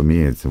front of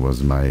me it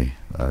was my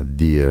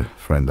dear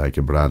friend, like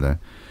a brother,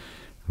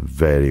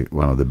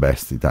 one of the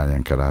best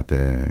Italian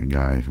karate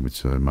guys,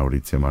 which was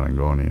Maurizio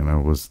Marangoni, and I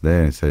was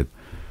there and said,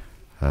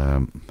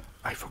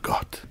 I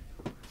forgot.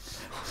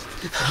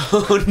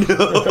 Oh no!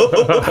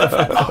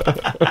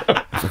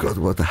 I forgot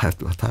what I have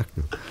to attack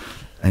you.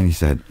 And he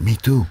said, me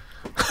too.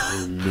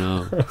 Oh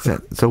no. I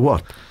said, so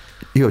what?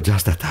 You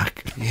just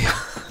attack. Yeah.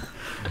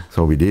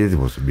 So we did. It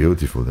was a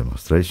beautiful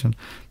demonstration.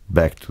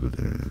 Back to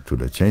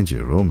the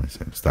changing room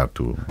and start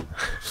to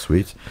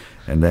switch.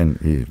 And then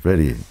he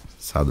very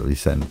subtly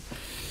said,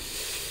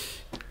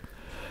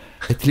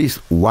 at least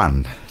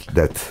one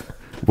that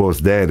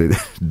was there that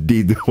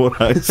did what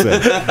I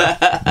said.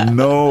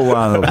 No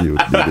one of you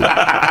did it.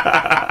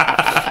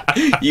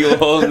 You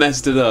all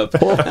messed it up.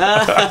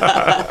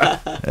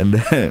 And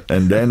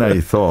then I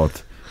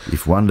thought,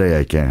 if one day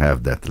I can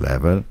have that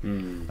level,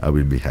 I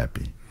will be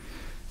happy.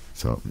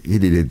 So he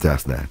did it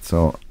just that.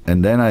 So,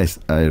 and then I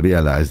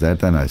realized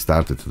that, and I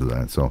started to do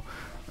that. So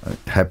it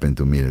happened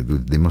to me to do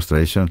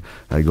demonstration.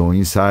 I go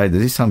inside.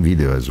 There is some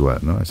video as well.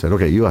 No, I said,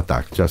 okay, you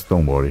attack. Just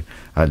don't worry.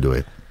 I'll do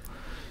it.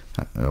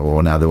 Or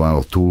another one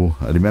or two.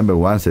 I remember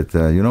once that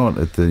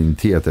in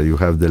theater you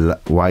have the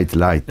white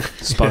light,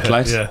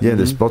 spotlight. Yeah,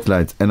 the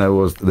spotlight, and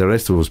the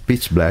rest was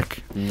pitch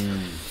black.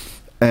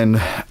 And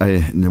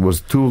there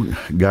was 2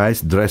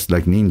 guys dressed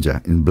like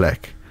ninja in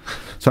black.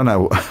 So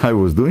now I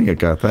was doing a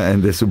kata,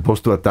 and they're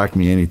supposed to attack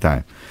me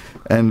anytime.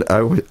 And I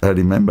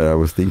remember I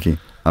was thinking,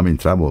 I'm in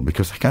trouble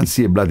because I can't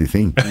see a bloody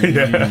thing.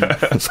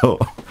 So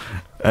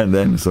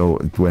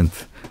it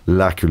went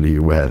luckily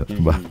well,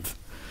 but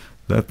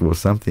that was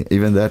something.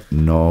 Even that,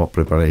 no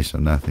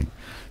preparation, nothing.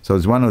 So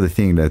it's one of the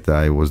things that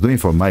I was doing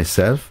for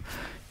myself,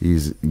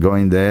 is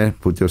going there,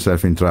 put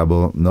yourself in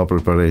trouble, no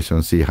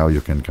preparation, see how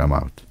you can come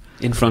out.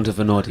 In front of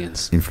an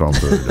audience. In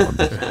front of the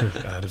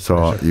audience.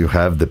 So you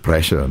have the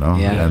pressure, no?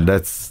 Yeah. And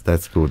that's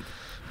good.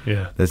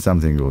 Yeah. That's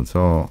something good.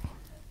 So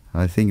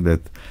I think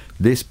that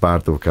this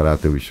part of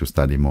karate we should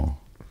study more.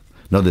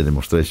 Not the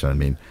demonstration, I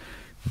mean,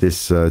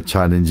 this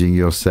challenging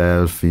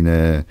yourself in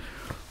a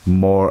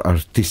more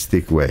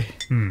artistic way.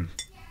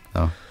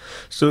 No?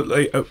 So,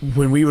 like,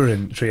 when we were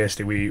in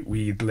Trieste,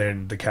 we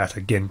learned the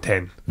kata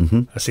Genten.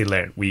 I say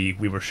learn. We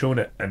were shown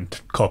it and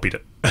copied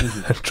it,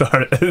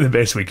 tried it the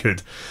best we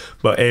could.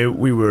 But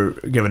we were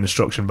given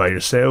instruction by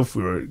yourself.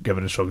 We were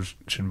given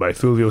instruction by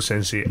Fulvio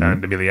Sensei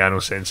and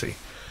Emiliano Sensei,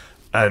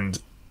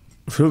 and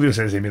Fulvio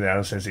Sensei,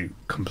 Emiliano Sensei,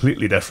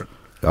 completely different.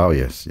 Oh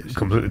yes,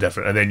 completely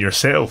different. And then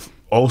yourself,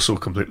 also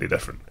completely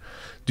different.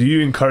 Do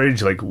you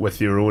encourage, like, with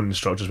your own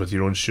instructors, with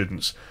your own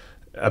students,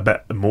 a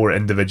bit more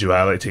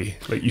individuality?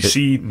 Like, you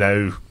see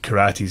now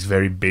karate's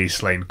very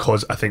baseline,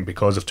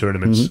 because of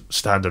tournaments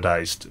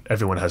standardized,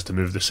 everyone has to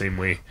move the same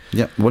way.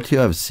 Yeah, what you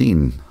have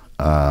seen,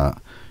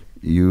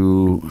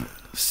 you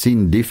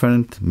seen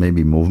different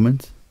maybe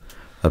movements.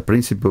 The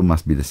principle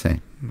must be the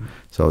same.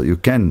 So you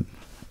can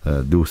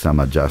do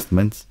some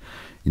adjustments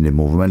in the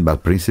movement,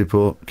 but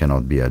principle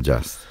cannot be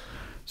adjusted.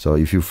 So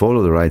if you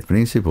follow the right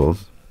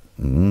principles,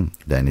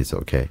 then it's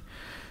okay.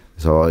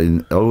 So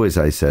always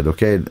I said,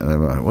 okay,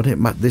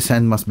 this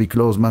hand must be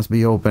closed, must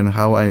be open.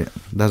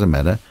 Doesn't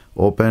matter.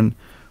 Open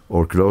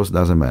or closed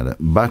doesn't matter,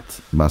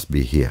 but must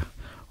be here,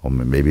 or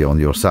maybe on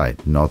your side,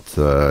 not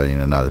in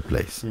another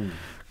place.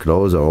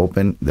 Close or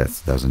open,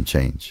 that doesn't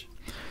change.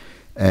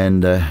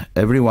 And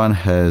everyone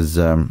has,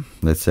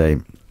 let's say,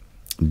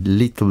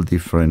 little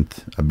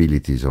different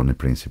abilities on the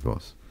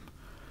principles.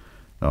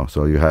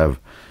 So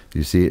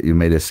you see, you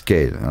made a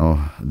scale.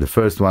 The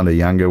first one, the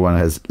younger one,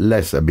 has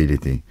less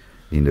ability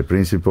in the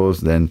principles,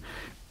 then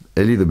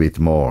a little bit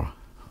more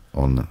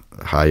on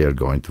higher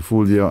going to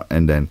Fulvio,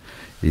 and then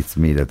it's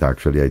me that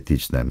actually I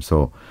teach them.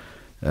 So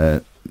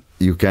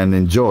you can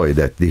enjoy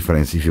that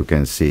difference if you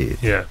can see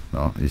it. Yeah.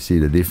 You see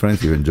the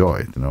difference, you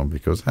enjoy it,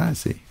 because I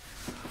see.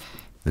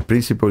 The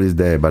principle is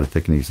there, but the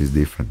technique is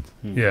different.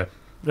 Yeah.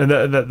 And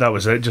that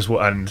was it.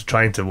 And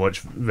trying to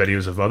watch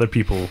videos of other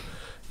people,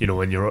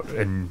 when you're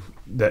in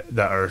that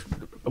are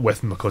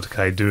with Makoto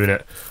Kai doing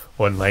it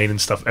online and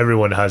stuff.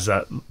 Everyone has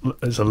that.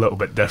 It's a little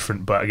bit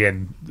different, but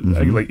again,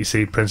 like you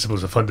say,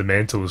 principles, the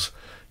fundamentals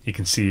you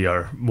can see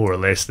are more or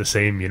less the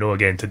same.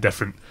 Again to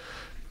different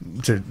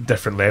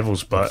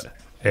levels, but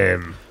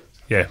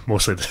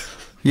mostly.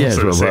 Yes,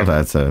 mostly well,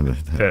 that's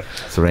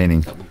it's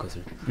raining.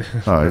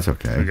 Oh, it's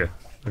okay.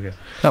 Okay.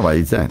 No, but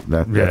it's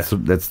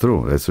that's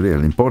true. That's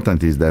real.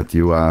 Important is that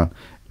you are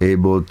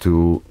able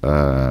to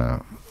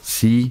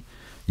see,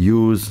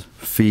 use,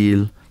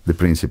 feel the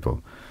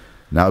principle.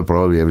 Now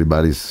probably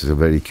everybody's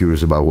very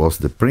curious about what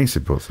the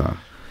principles are.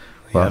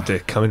 You have to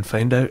come and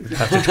find out. You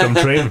have to come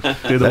train,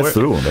 do the work.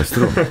 That's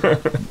true.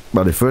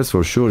 But the first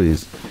for sure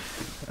is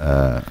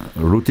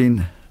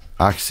routine,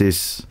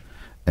 axis,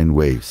 and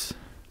waves.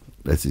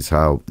 That is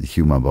how the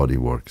human body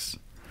works.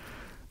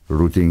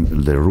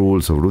 Routine, the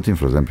rules of routine,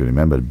 for example,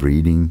 remember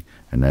breathing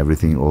and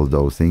everything, all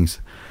those things,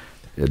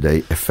 they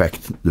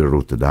affect the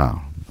root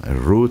down. A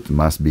root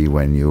must be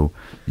when you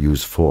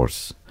use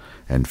force,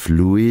 and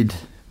fluid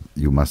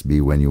you must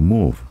be when you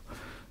move.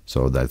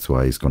 So that's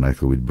why it's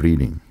connected with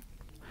breathing.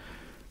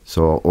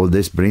 So all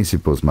these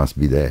principles must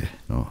be there.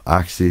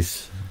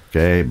 Axis,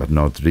 okay, but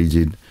not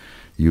rigid.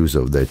 Use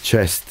of the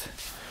chest.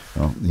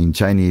 In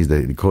Chinese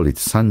they call it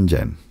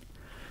sanjian,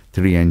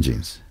 3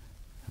 engines.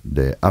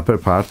 The upper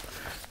part,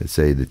 let's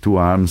say the 2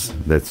 arms,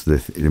 that's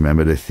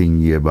remember the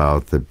thingy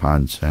about the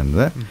punch and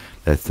that?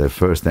 That's the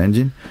first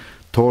engine.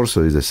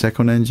 Torso is the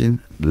second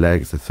engine,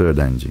 legs the third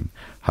engine.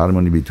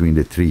 Harmony between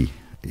the 3,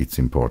 it's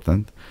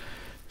important.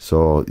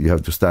 So you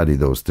have to study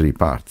those 3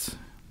 parts.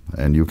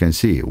 And you can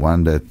see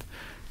one that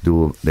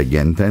do the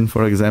Genten,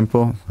 for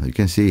example, you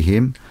can see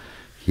him,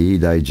 he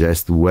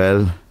digests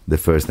well the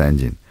first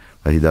engine,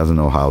 but he doesn't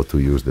know how to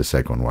use the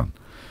second one.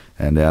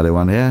 And the other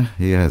one,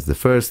 he has the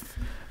first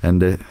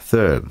and the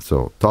third,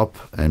 so top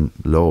and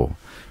low,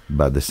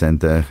 but the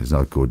center is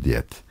not good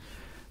yet.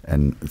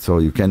 And so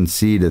you can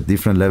see the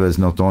different levels,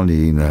 not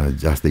only in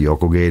just the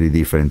yokogeri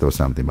different or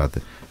something, but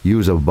the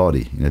use of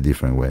body in a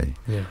different way.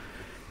 Yeah.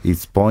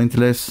 It's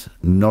pointless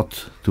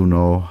not to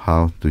know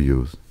how to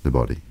use the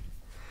body.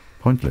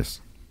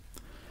 Pointless.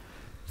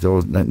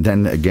 So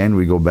then again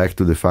we go back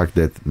to the fact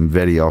that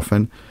very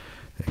often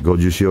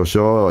Goju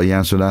Shiosho or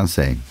Yan Shodan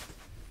same.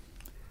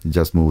 It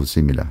just moves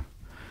similar.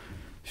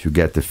 If you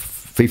get the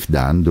 5th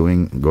dan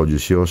doing Goju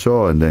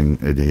Shiosho and then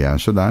the Yan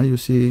Shodan, you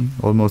see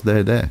almost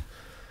there.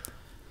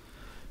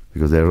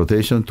 Because the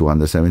rotation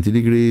 270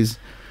 degrees,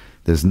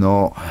 there's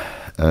no,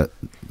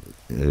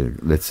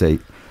 let's say,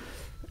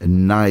 a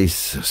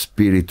nice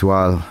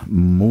spiritual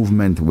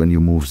movement when you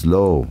move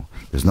slow.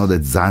 There's not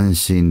that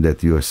zanshin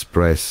that you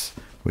express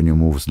when you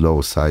move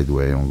slow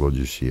sideways on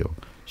Goju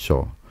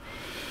Shiosho.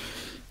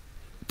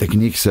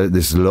 Techniques,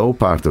 the slow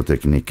part of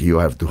technique, you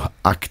have to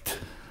act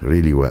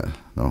really well.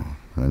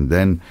 And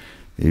then,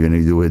 even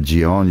if you do a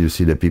Gion, you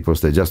see the people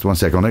say, just 1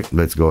 second,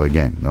 let's go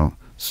again.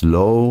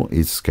 Slow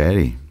is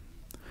scary.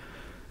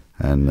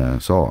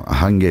 And so,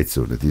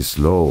 Hangetsu, that is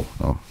slow,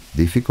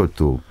 difficult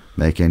to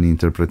make any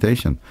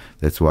interpretation.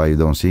 That's why you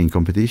don't see in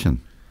competition.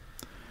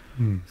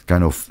 It's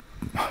kind of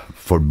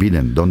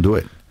forbidden, don't do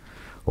it.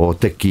 Or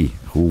Tekki,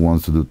 who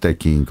wants to do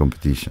Tekki in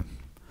competition?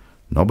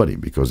 Nobody,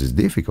 because it's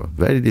difficult,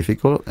 very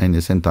difficult, and at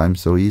the same time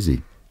so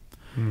easy.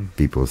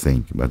 People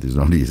think, but it's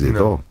not easy at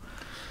all.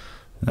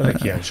 I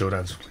think Yan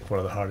Shodan's one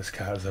of the hardest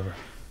katas ever.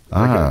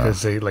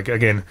 Because they,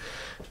 again,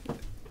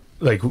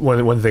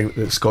 one thing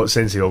that Scott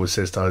Sensei always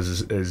says to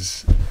us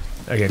is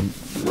again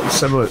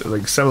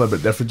similar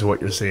but different to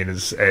what you're saying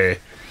is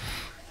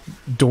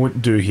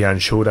don't do Heian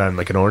Shodan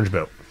like an orange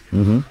belt.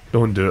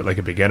 Don't do it like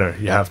a beginner.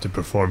 You have to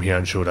perform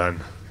Heian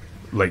Shodan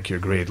like your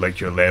grade, like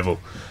your level.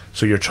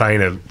 So you're trying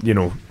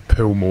to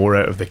pull more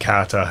out of the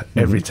kata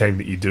every time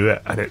that you do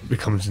it, and it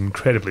becomes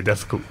incredibly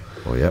difficult.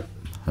 Oh yeah.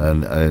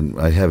 And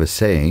I have a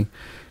saying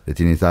that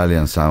in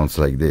Italian sounds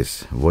like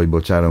this: vuoi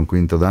bocciare un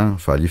quinto dan,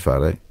 fagli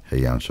fare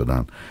Heian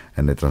Shodan.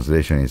 And the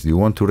translation is, you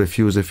want to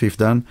refuse a 5th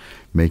dan,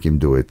 make him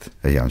do it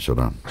Heian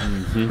Shodan.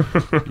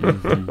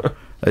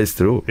 It's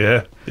true.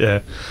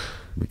 Yeah.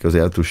 Because they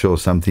have to show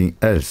something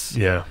else.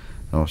 Yeah.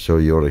 show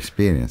your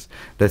experience.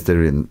 That's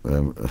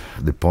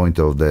the point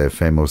of the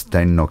famous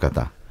ten no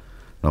kata,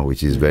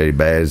 which is very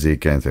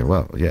basic, and say,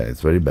 well, yeah,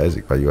 it's very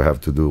basic, but you have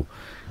to do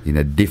in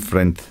a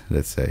different,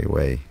 let's say,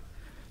 way,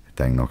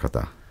 ten no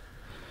kata,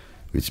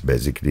 which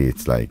basically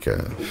it's like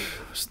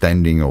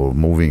standing or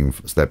moving,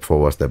 step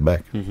forward, step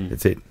back.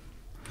 That's it.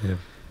 Yeah.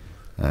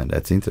 And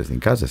that's interesting.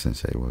 Kaze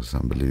Sensei was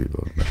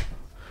unbelievable.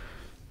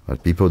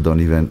 But people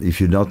don't even, if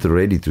you're not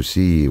ready to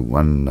see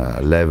one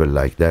level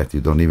like that,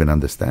 you don't even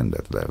understand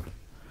that level.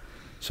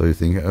 So you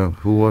think,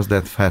 who was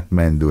that fat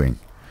man doing?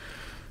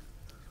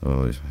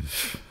 Oh,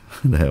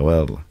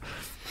 well,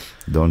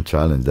 don't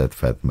challenge that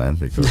fat man,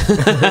 because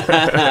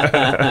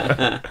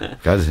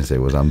Kaze Sensei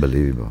was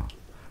unbelievable.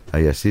 I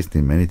assisted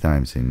him many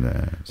times in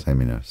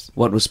seminars.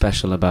 What was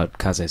special about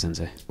Kaze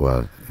Sensei?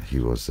 Well, he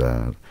was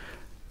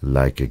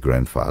like a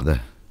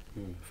grandfather.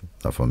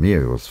 For me,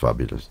 it was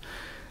fabulous.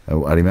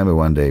 I remember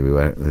one day we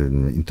were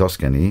in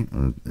Tuscany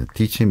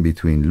teaching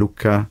between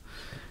Lucca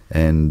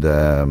and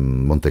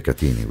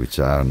Montecatini, which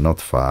are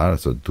not far,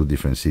 so two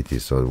different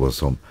cities. So it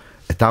was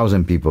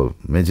 1,000 people.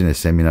 Imagine a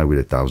seminar with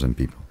 1,000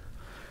 people.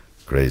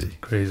 Crazy.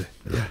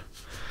 Yeah.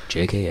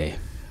 JKA.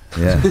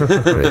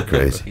 Yeah,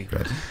 crazy.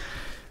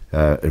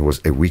 It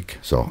was a week,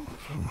 so,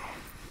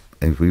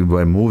 and we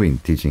were moving,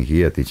 teaching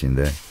here, teaching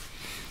there.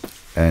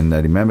 And I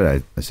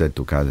remember I said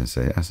to Kaze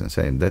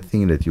Sensei, that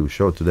thing that you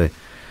showed today,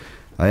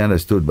 I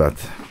understood, but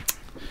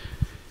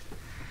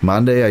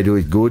Monday I do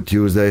it good,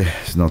 Tuesday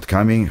it's not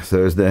coming,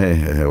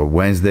 Thursday or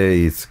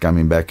Wednesday it's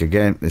coming back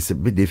again. It's a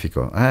bit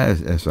difficult.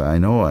 So I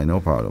know,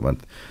 Paolo, but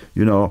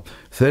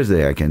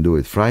Thursday I can do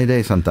it.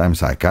 Friday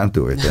sometimes I can't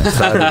do it. And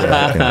Saturday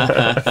I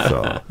can.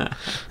 So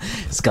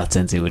Scott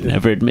Sensei would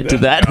never admit to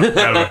that.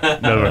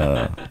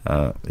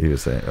 Never. He would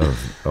say,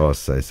 I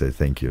say,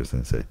 thank you,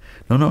 Sensei.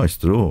 No, it's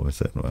true. I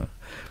said, well,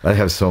 I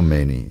have so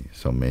many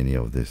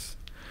of this.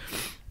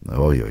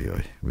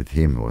 With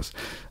him was.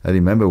 I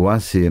remember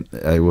once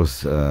I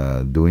was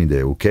doing the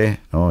uke,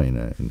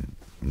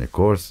 in a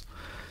course,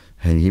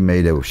 and he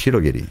made a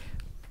shirogeri,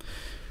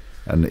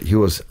 and he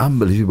was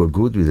unbelievable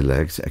good with the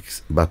legs,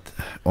 but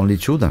only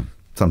chudan,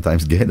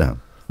 sometimes gedan,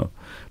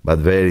 but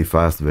very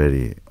fast,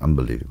 very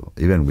unbelievable,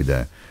 even with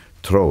the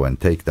throw and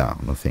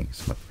takedown of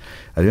things. But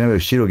I remember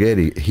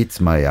shirogeri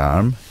hits my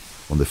arm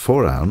on the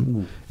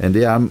forearm, and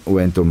the arm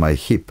went on my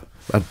hip,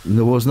 but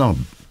there was no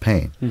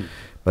pain.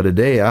 But the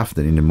day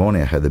after, in the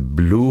morning, I had a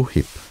blue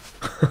hip.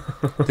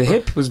 The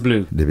hip was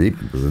blue? The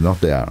hip was not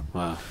the arm.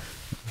 Wow.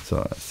 So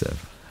I said,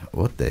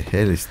 what the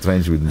hell is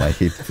strange with my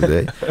hip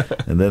today?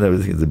 And then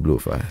everything is blue.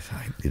 I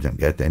didn't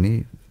get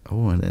any.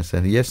 Oh, and I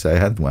said, yes, I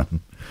had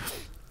one.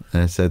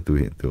 And I said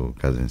to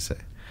Kaze Sensei,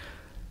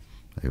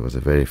 he was a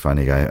very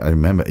funny guy. I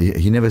remember,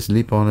 he never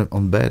slept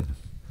on bed.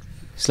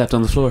 Slept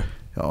on the floor?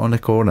 On the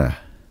corner.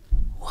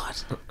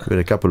 What? With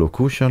a couple of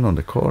cushions on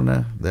the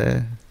corner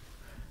there.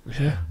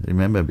 Yeah.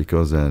 Remember,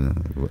 because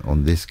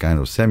on this kind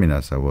of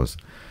seminars I was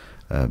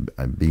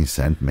being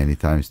sent many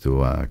times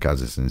to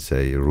Kaze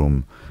Sensei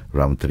room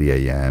around 3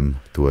 a.m.,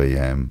 2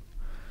 a.m.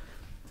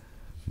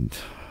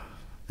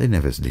 They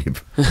never sleep.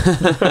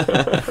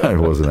 It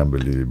was an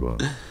unbelievable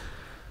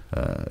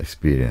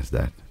experience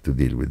to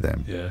deal with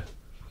them. Yeah.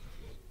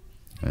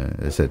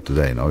 I said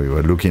today, we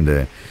were looking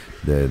the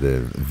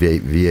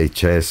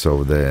VHS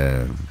of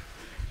the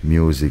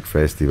music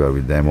festival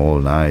with them all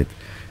night.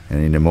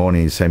 And in the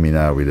morning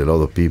seminar with a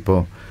lot of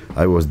people,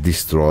 I was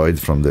destroyed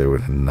from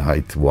the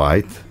night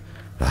white,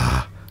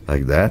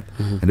 like that.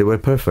 And they were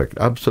perfect,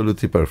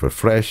 absolutely perfect,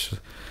 fresh,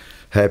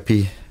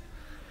 happy.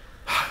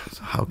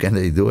 How can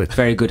they do it?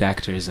 Very good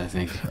actors, I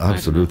think.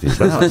 Absolutely.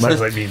 Sounds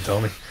like me and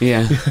Tommy.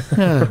 Yeah.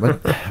 Yeah,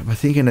 but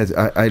thinking that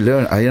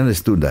I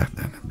understood that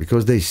then,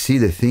 because they see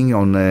the thing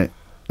on,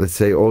 let's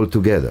say, all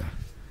together.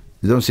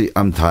 You don't see,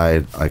 I'm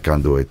tired, I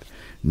can't do it.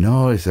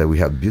 No, it's we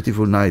have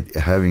beautiful night,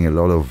 having a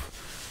lot of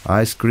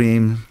ice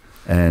cream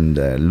and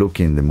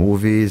looking the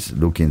movies,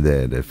 looking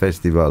the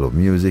festival of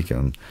music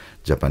and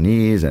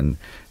Japanese, and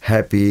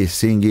happy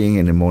singing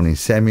in the morning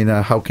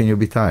seminar. How can you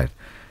be tired?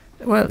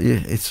 Well,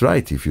 it's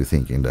right if you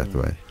think in that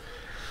way.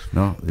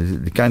 No,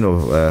 the kind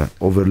of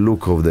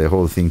overlook of the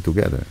whole thing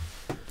together.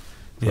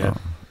 Yeah.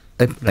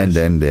 So, and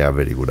then they are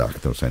very good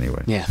actors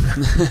anyway. Yeah.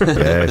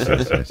 Yes.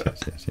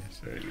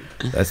 Very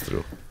good. That's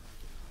true.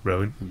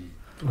 Brilliant.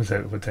 What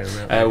time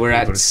are we We're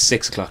at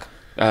 6 o'clock.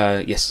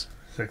 Yes.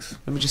 6.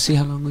 Let me just see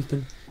how long we've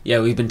been. Yeah,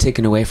 we've been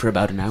taken away for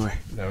about an hour.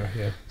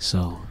 Yeah.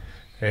 So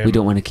we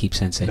don't want to keep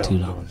Sensei too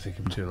long. Don't want to keep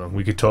him too long.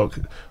 We could talk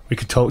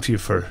to you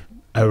for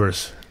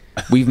hours.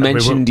 We've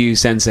mentioned you,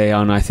 Sensei,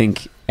 on I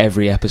think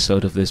every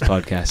episode of this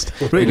podcast.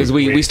 Really? Because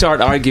we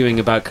start arguing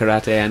about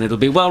karate, and it'll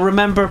be, well,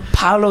 remember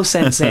Paolo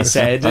Sensei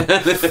said.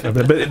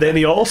 But then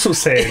he also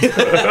said.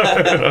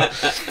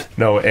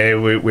 No,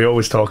 we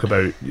always talk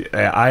about.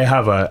 I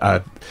have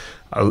a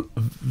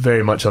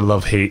very much a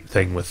love-hate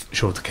thing with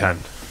Shotokan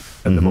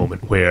at the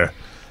moment, where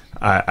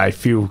I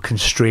feel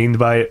constrained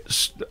by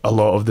it a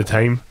lot of the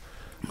time,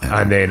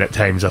 and then at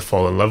times I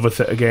fall in love with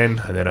it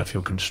again, and then I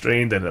feel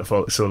constrained, and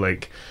so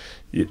like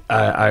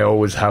I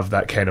always have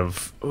that kind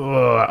of,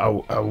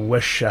 I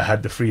wish I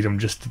had the freedom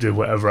just to do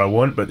whatever I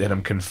want, but then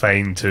I'm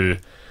confined to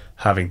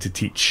having to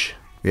teach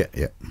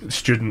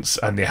students,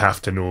 and they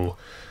have to know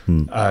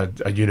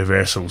a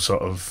universal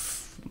sort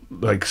of,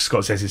 like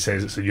Scott Sensei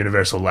says, it's a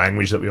universal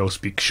language that we all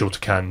speak,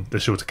 Shotokan, the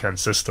Shotokan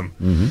system.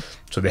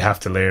 So they have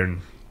to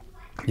learn,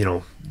 you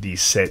know,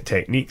 these set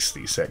techniques,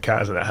 these set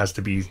katas, and it has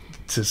to be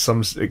to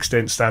some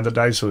extent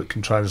standardized so it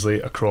can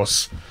translate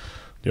across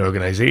the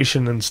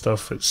organization and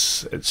stuff.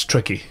 It's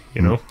tricky,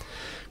 you know,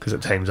 because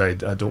at times I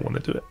don't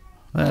want to do it.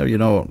 Well, you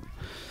know,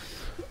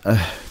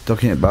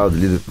 talking about a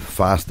little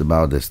fast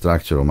about the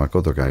structure of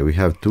Makoto Kai, we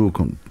have two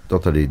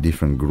totally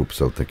different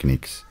groups of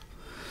techniques.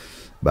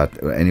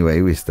 But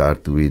anyway, we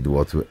start with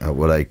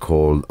what I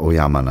call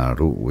Oyama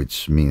Naru,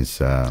 which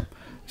means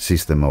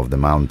system of the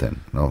mountain,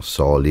 you know,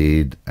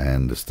 solid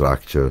and the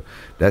structure.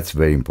 That's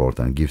very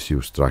important. Gives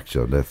you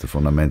structure. That's the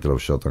fundamental of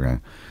Shotokan.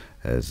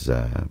 Has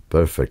a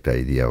perfect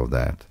idea of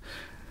that.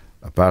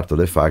 Apart of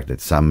the fact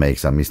that some make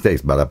some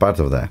mistakes, but apart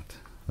of that,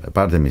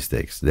 apart of the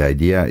mistakes, the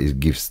idea is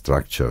give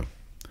structure,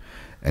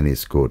 and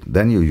it's good.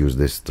 Then you use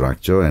the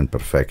structure and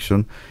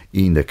perfection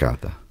in the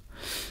kata,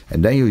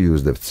 and then you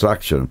use the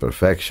structure and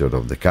perfection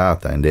of the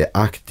kata and the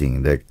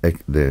acting,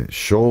 the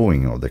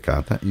showing of the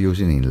kata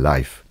using in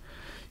life.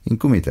 In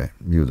kumite,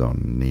 you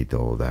don't need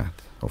all that,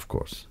 of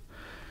course,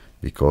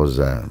 because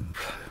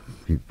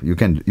you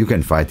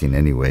can fight in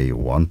any way you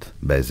want,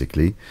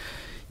 basically.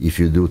 If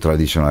you do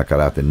traditional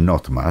karate,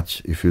 not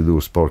much. If you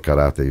do sport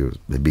karate, you're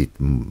a bit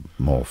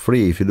more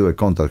free. If you do a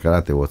contact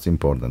karate, what's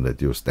important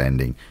that you're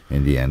standing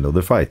in the end of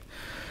the fight.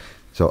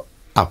 So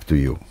up to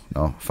you.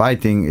 No?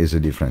 Fighting is a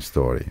different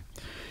story.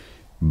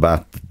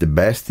 But the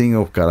best thing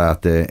of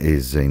karate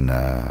is in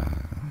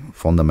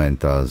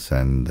fundamentals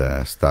and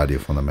study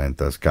of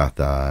fundamentals.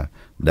 Kata,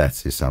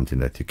 that is something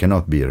that you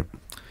cannot be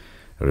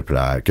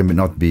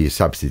cannot be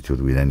substituted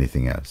with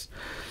anything else.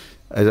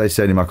 As I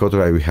said, in Makoto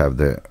Kai we have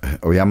the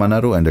Oyama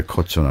Naru and the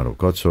Kocho Naru.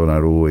 Kocho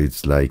Naru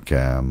is like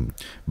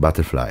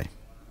butterfly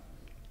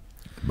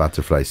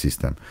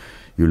system.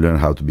 You learn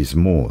how to be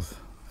smooth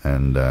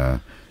and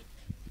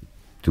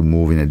to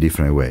move in a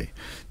different way.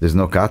 There's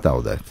no kata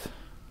of that.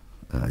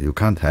 You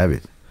can't have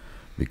it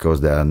because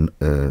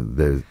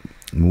the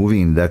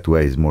moving in that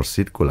way is more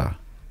circular.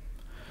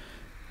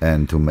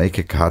 And to make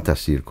a kata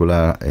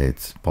circular,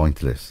 it's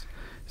pointless.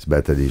 It's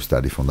better that you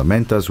study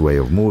fundamentals, way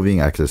of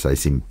moving,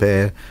 exercise in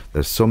pair.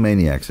 There's so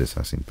many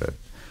exercises in pair.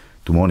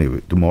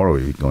 Tomorrow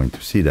we're going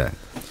to see that.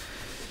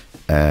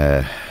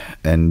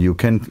 And you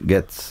can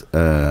get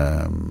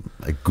a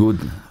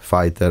good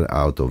fighter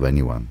out of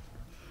anyone.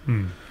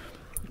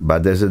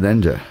 But there's a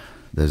danger.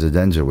 There's a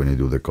danger when you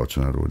do the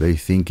Kocho Naru. They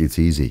think it's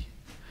easy.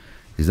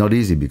 It's not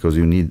easy because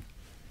you need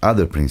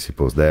other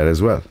principles there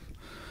as well.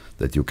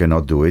 That you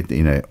cannot do it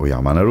in a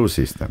Oyama Naru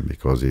system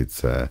because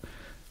it's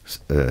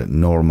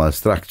normal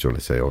structure,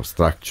 let's say, or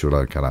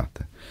structural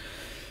karate.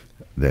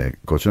 The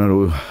Kocho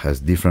Naru has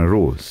different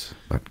rules,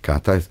 but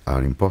katas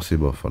are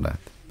impossible for that.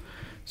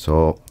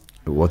 So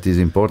what is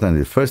important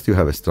is first you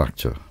have a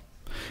structure,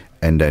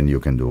 and then you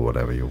can do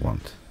whatever you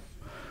want.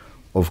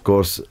 Of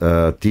course,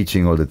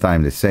 teaching all the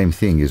time the same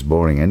thing is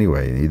boring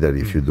anyway, either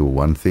if you do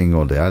one thing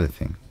or the other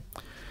thing.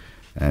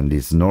 And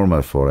it's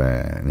normal for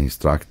an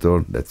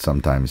instructor that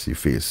sometimes he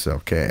feels,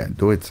 okay, I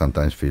do it,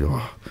 sometimes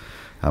feel,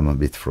 I'm a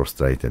bit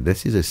frustrated.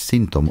 This is a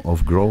symptom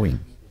of growing.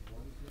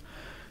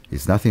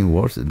 It's nothing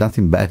worse,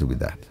 nothing bad with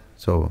that.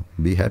 So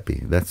be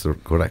happy. That's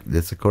correct.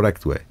 That's a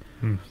correct way.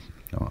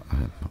 No,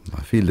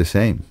 I feel the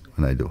same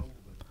when I do.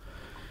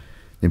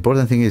 The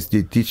important thing is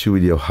you teach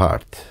with your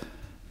heart,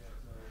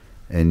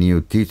 and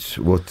you teach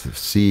what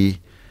see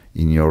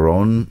in your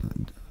own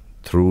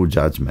true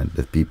judgment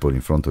that people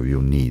in front of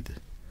you need,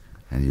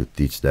 and you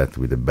teach that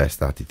with the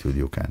best attitude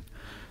you can.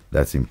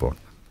 That's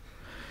important.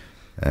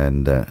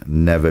 And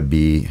never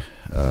be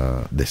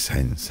the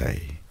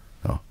sensei.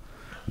 No,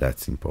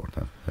 that's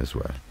important as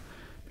well,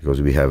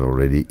 because we have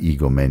already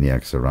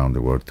egomaniacs around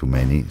the world, too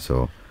many.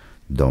 So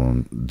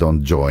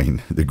don't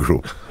join the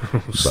group.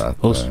 But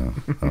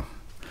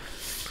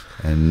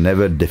and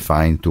never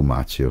define too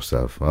much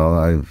yourself.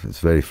 Well,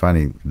 it's very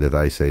funny that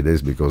I say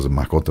this because of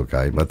Makoto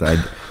Kai, but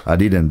I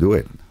didn't do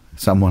it.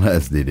 Someone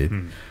else did it.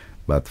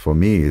 But for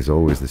me, it's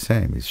always the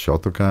same. It's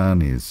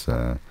Shotokan, it's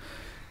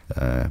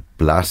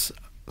plus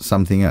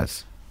something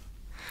else.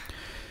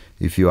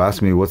 If you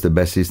ask me what's the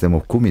best system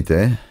of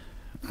kumite,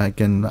 I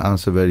can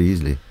answer very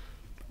easily.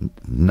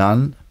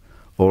 None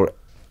or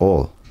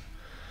all.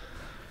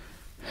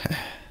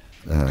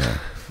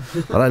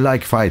 But I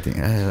like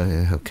fighting.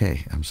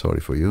 Okay, I'm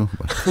sorry for you.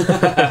 But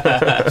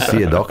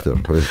see a doctor.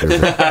 No.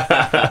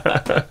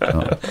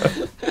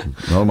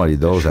 Normally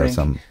those have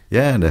some,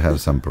 they have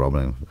some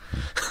problem.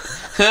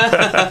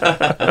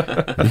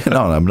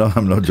 No, I'm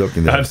not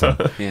joking. They have some,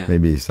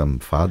 maybe some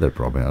father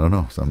problem. I don't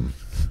know, some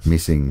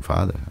missing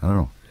father. I don't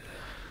know.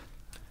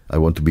 I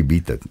want to be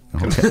beaten.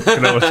 Okay.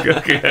 No, it's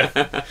good.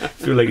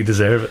 Feel like you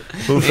deserve it.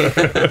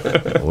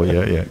 Oh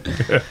yeah.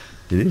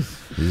 It is.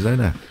 It's like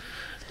that.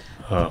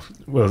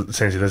 Well,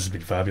 Sensei, this has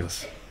been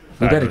fabulous.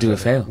 We better do a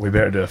fail. We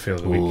better do a fail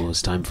of the week. Oh,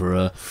 it's time for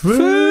a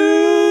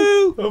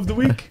Fail of the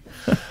week.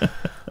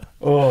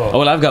 Oh,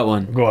 well, I've got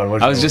one. Go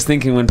on. I was just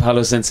thinking when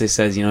Paolo Sensei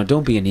says,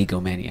 don't be an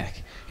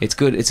egomaniac. It's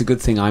good. It's a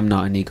good thing I'm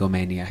not an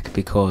egomaniac,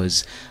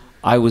 because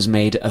I was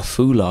made a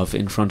fool of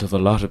in front of a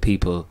lot of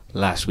people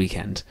last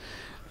weekend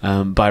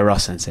by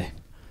Ross Sensei.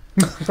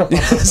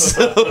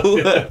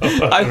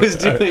 I was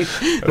doing.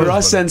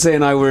 Ross Sensei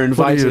and I were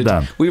invited.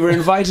 We were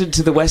invited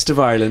to the west of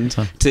Ireland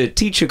to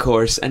teach a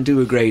course and do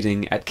a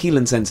grading at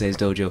Keelan Sensei's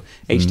dojo,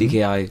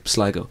 HDKI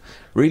Sligo.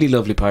 Really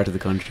lovely part of the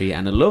country,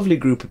 and a lovely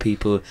group of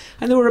people.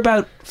 And there were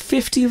about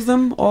 50 of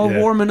them, all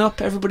warming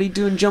up. Everybody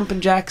doing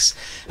jumping jacks,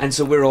 and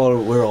so we're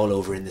all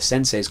over in the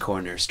sensei's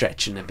corner,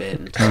 stretching a bit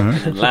and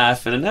talking and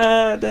laughing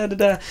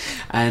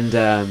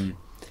and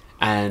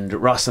and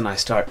Ross and I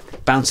start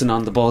bouncing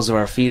on the balls of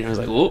our feet, and I was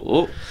like,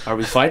 oh, are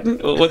we fighting?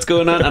 Oh, what's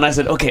going on? And I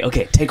said, okay,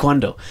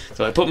 taekwondo.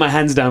 So I put my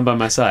hands down by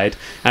my side,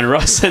 and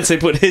Ross Sensei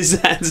put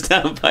his hands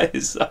down by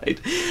his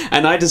side,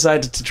 and I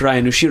decided to try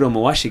an Ushiro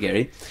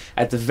Mawashigeri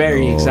at the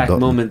very exact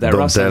moment that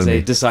Ross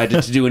Sensei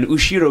decided to do an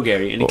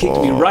Ushiro-geri, and he kicked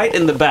me right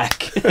in the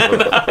back,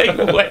 and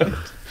I went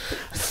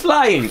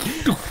flying.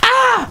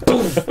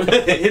 Boom!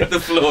 Hit the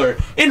floor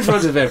in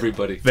front of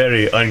everybody.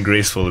 Very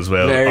ungraceful as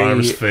well.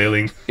 Arms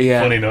flailing.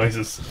 Funny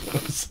noises.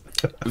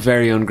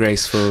 Very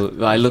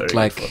ungraceful. I looked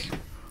like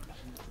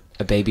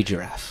a baby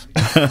giraffe.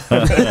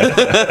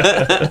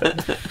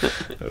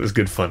 It was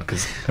good fun,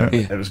 because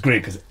it was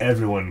great because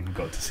everyone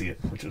got to see it.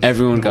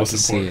 Everyone got to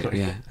see it.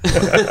 Yeah.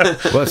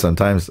 Well,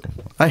 sometimes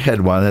I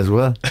had one as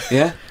well.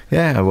 Yeah.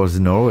 Yeah, I was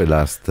in Norway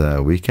last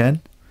weekend,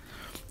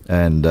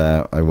 and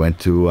I went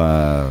to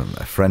a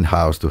friend's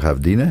house to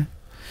have dinner.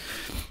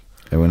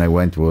 And when I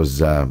went, it was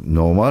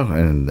normal,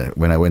 and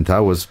when I went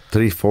out, it was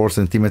 3-4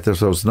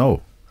 centimeters of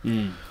snow.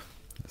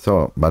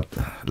 So, but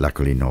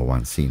luckily, no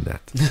one seen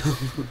that.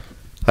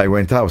 I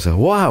went out, said,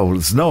 "Wow,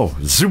 snow!"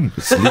 Zoom,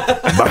 sleep.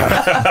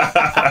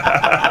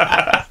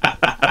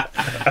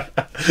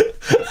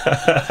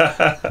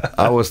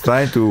 I was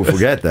trying to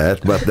forget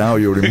that, but now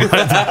you remind me.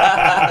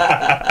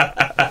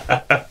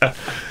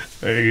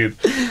 Very good.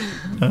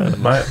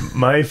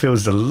 My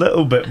feels a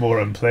little bit more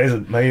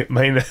unpleasant.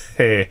 Mine.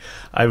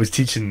 I was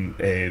teaching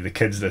the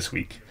kids this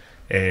week,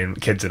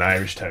 kids in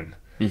Irishtown.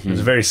 It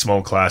was a very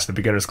small class. The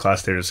beginners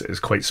class there is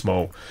quite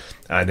small,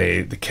 and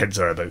the kids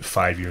are about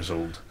 5 years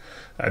old.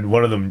 And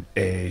one of them,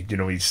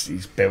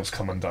 his belt's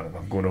come undone, and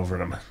I'm going over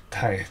and I'm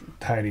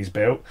tying his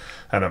belt,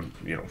 and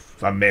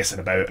I'm messing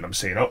about, and I'm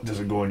saying, "Oh, does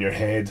it go on your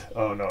head?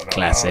 Oh no,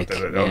 classic."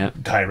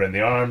 Tie around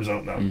the arms. Oh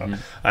no, no.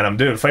 And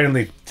I'm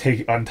finally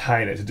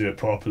untying it to do it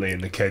properly,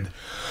 and the kid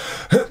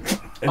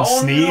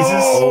sneezes.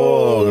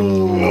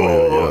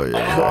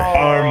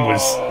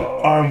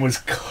 Arm was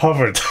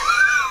covered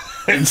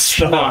in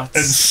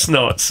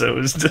snot. So it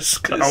was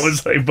just. I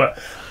was like, but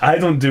I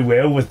don't do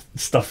well with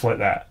stuff like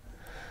that.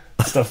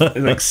 Stuff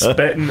like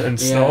spitting and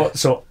snot,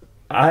 so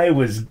I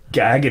was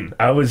gagging.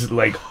 I was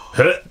like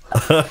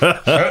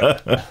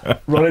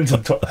running to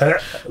the top.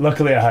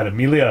 Luckily I had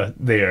Amelia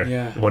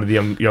there, one of the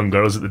young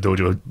girls at the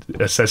dojo,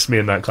 assists me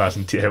in that class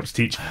and helps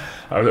teach.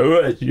 I was like,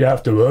 "Oh, you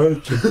have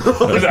to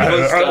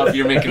stop,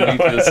 you're making me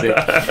feel sick."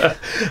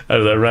 I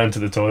ran to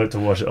the toilet to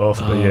wash it off.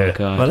 But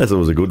God. Well, that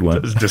was a good one.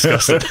 It was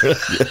disgusting.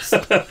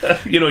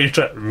 You're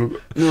trying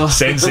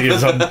sensei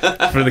is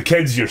for the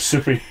kids, you're a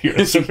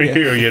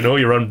superhero,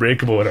 you're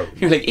unbreakable.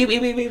 You're like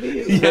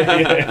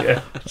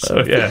yeah.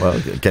 So well,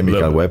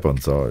 chemical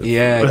weapons or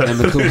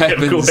chemical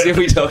weapons.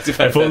 We talked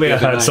about. If only I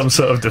had some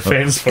sort of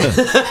defense for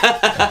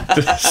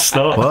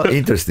snot. Well,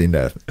 interesting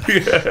that.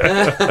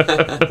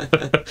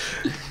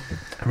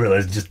 I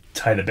realised just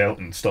tie the belt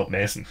and stop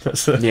messing.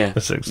 Stop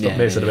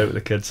messing about with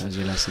the kids. That was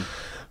your lesson.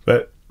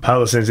 But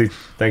Paolo Sensei,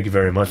 thank you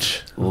very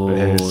much.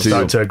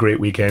 Start to a great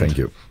weekend. Thank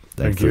you.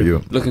 Thank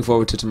you. Looking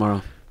forward to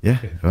tomorrow. Yeah.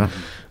 Well.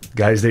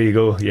 Guys, there you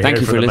go. Thank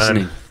you for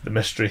listening. Man, the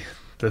mystery,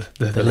 the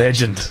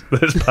legend.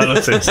 That's Paolo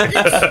Sensei.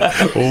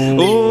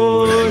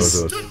 Oh.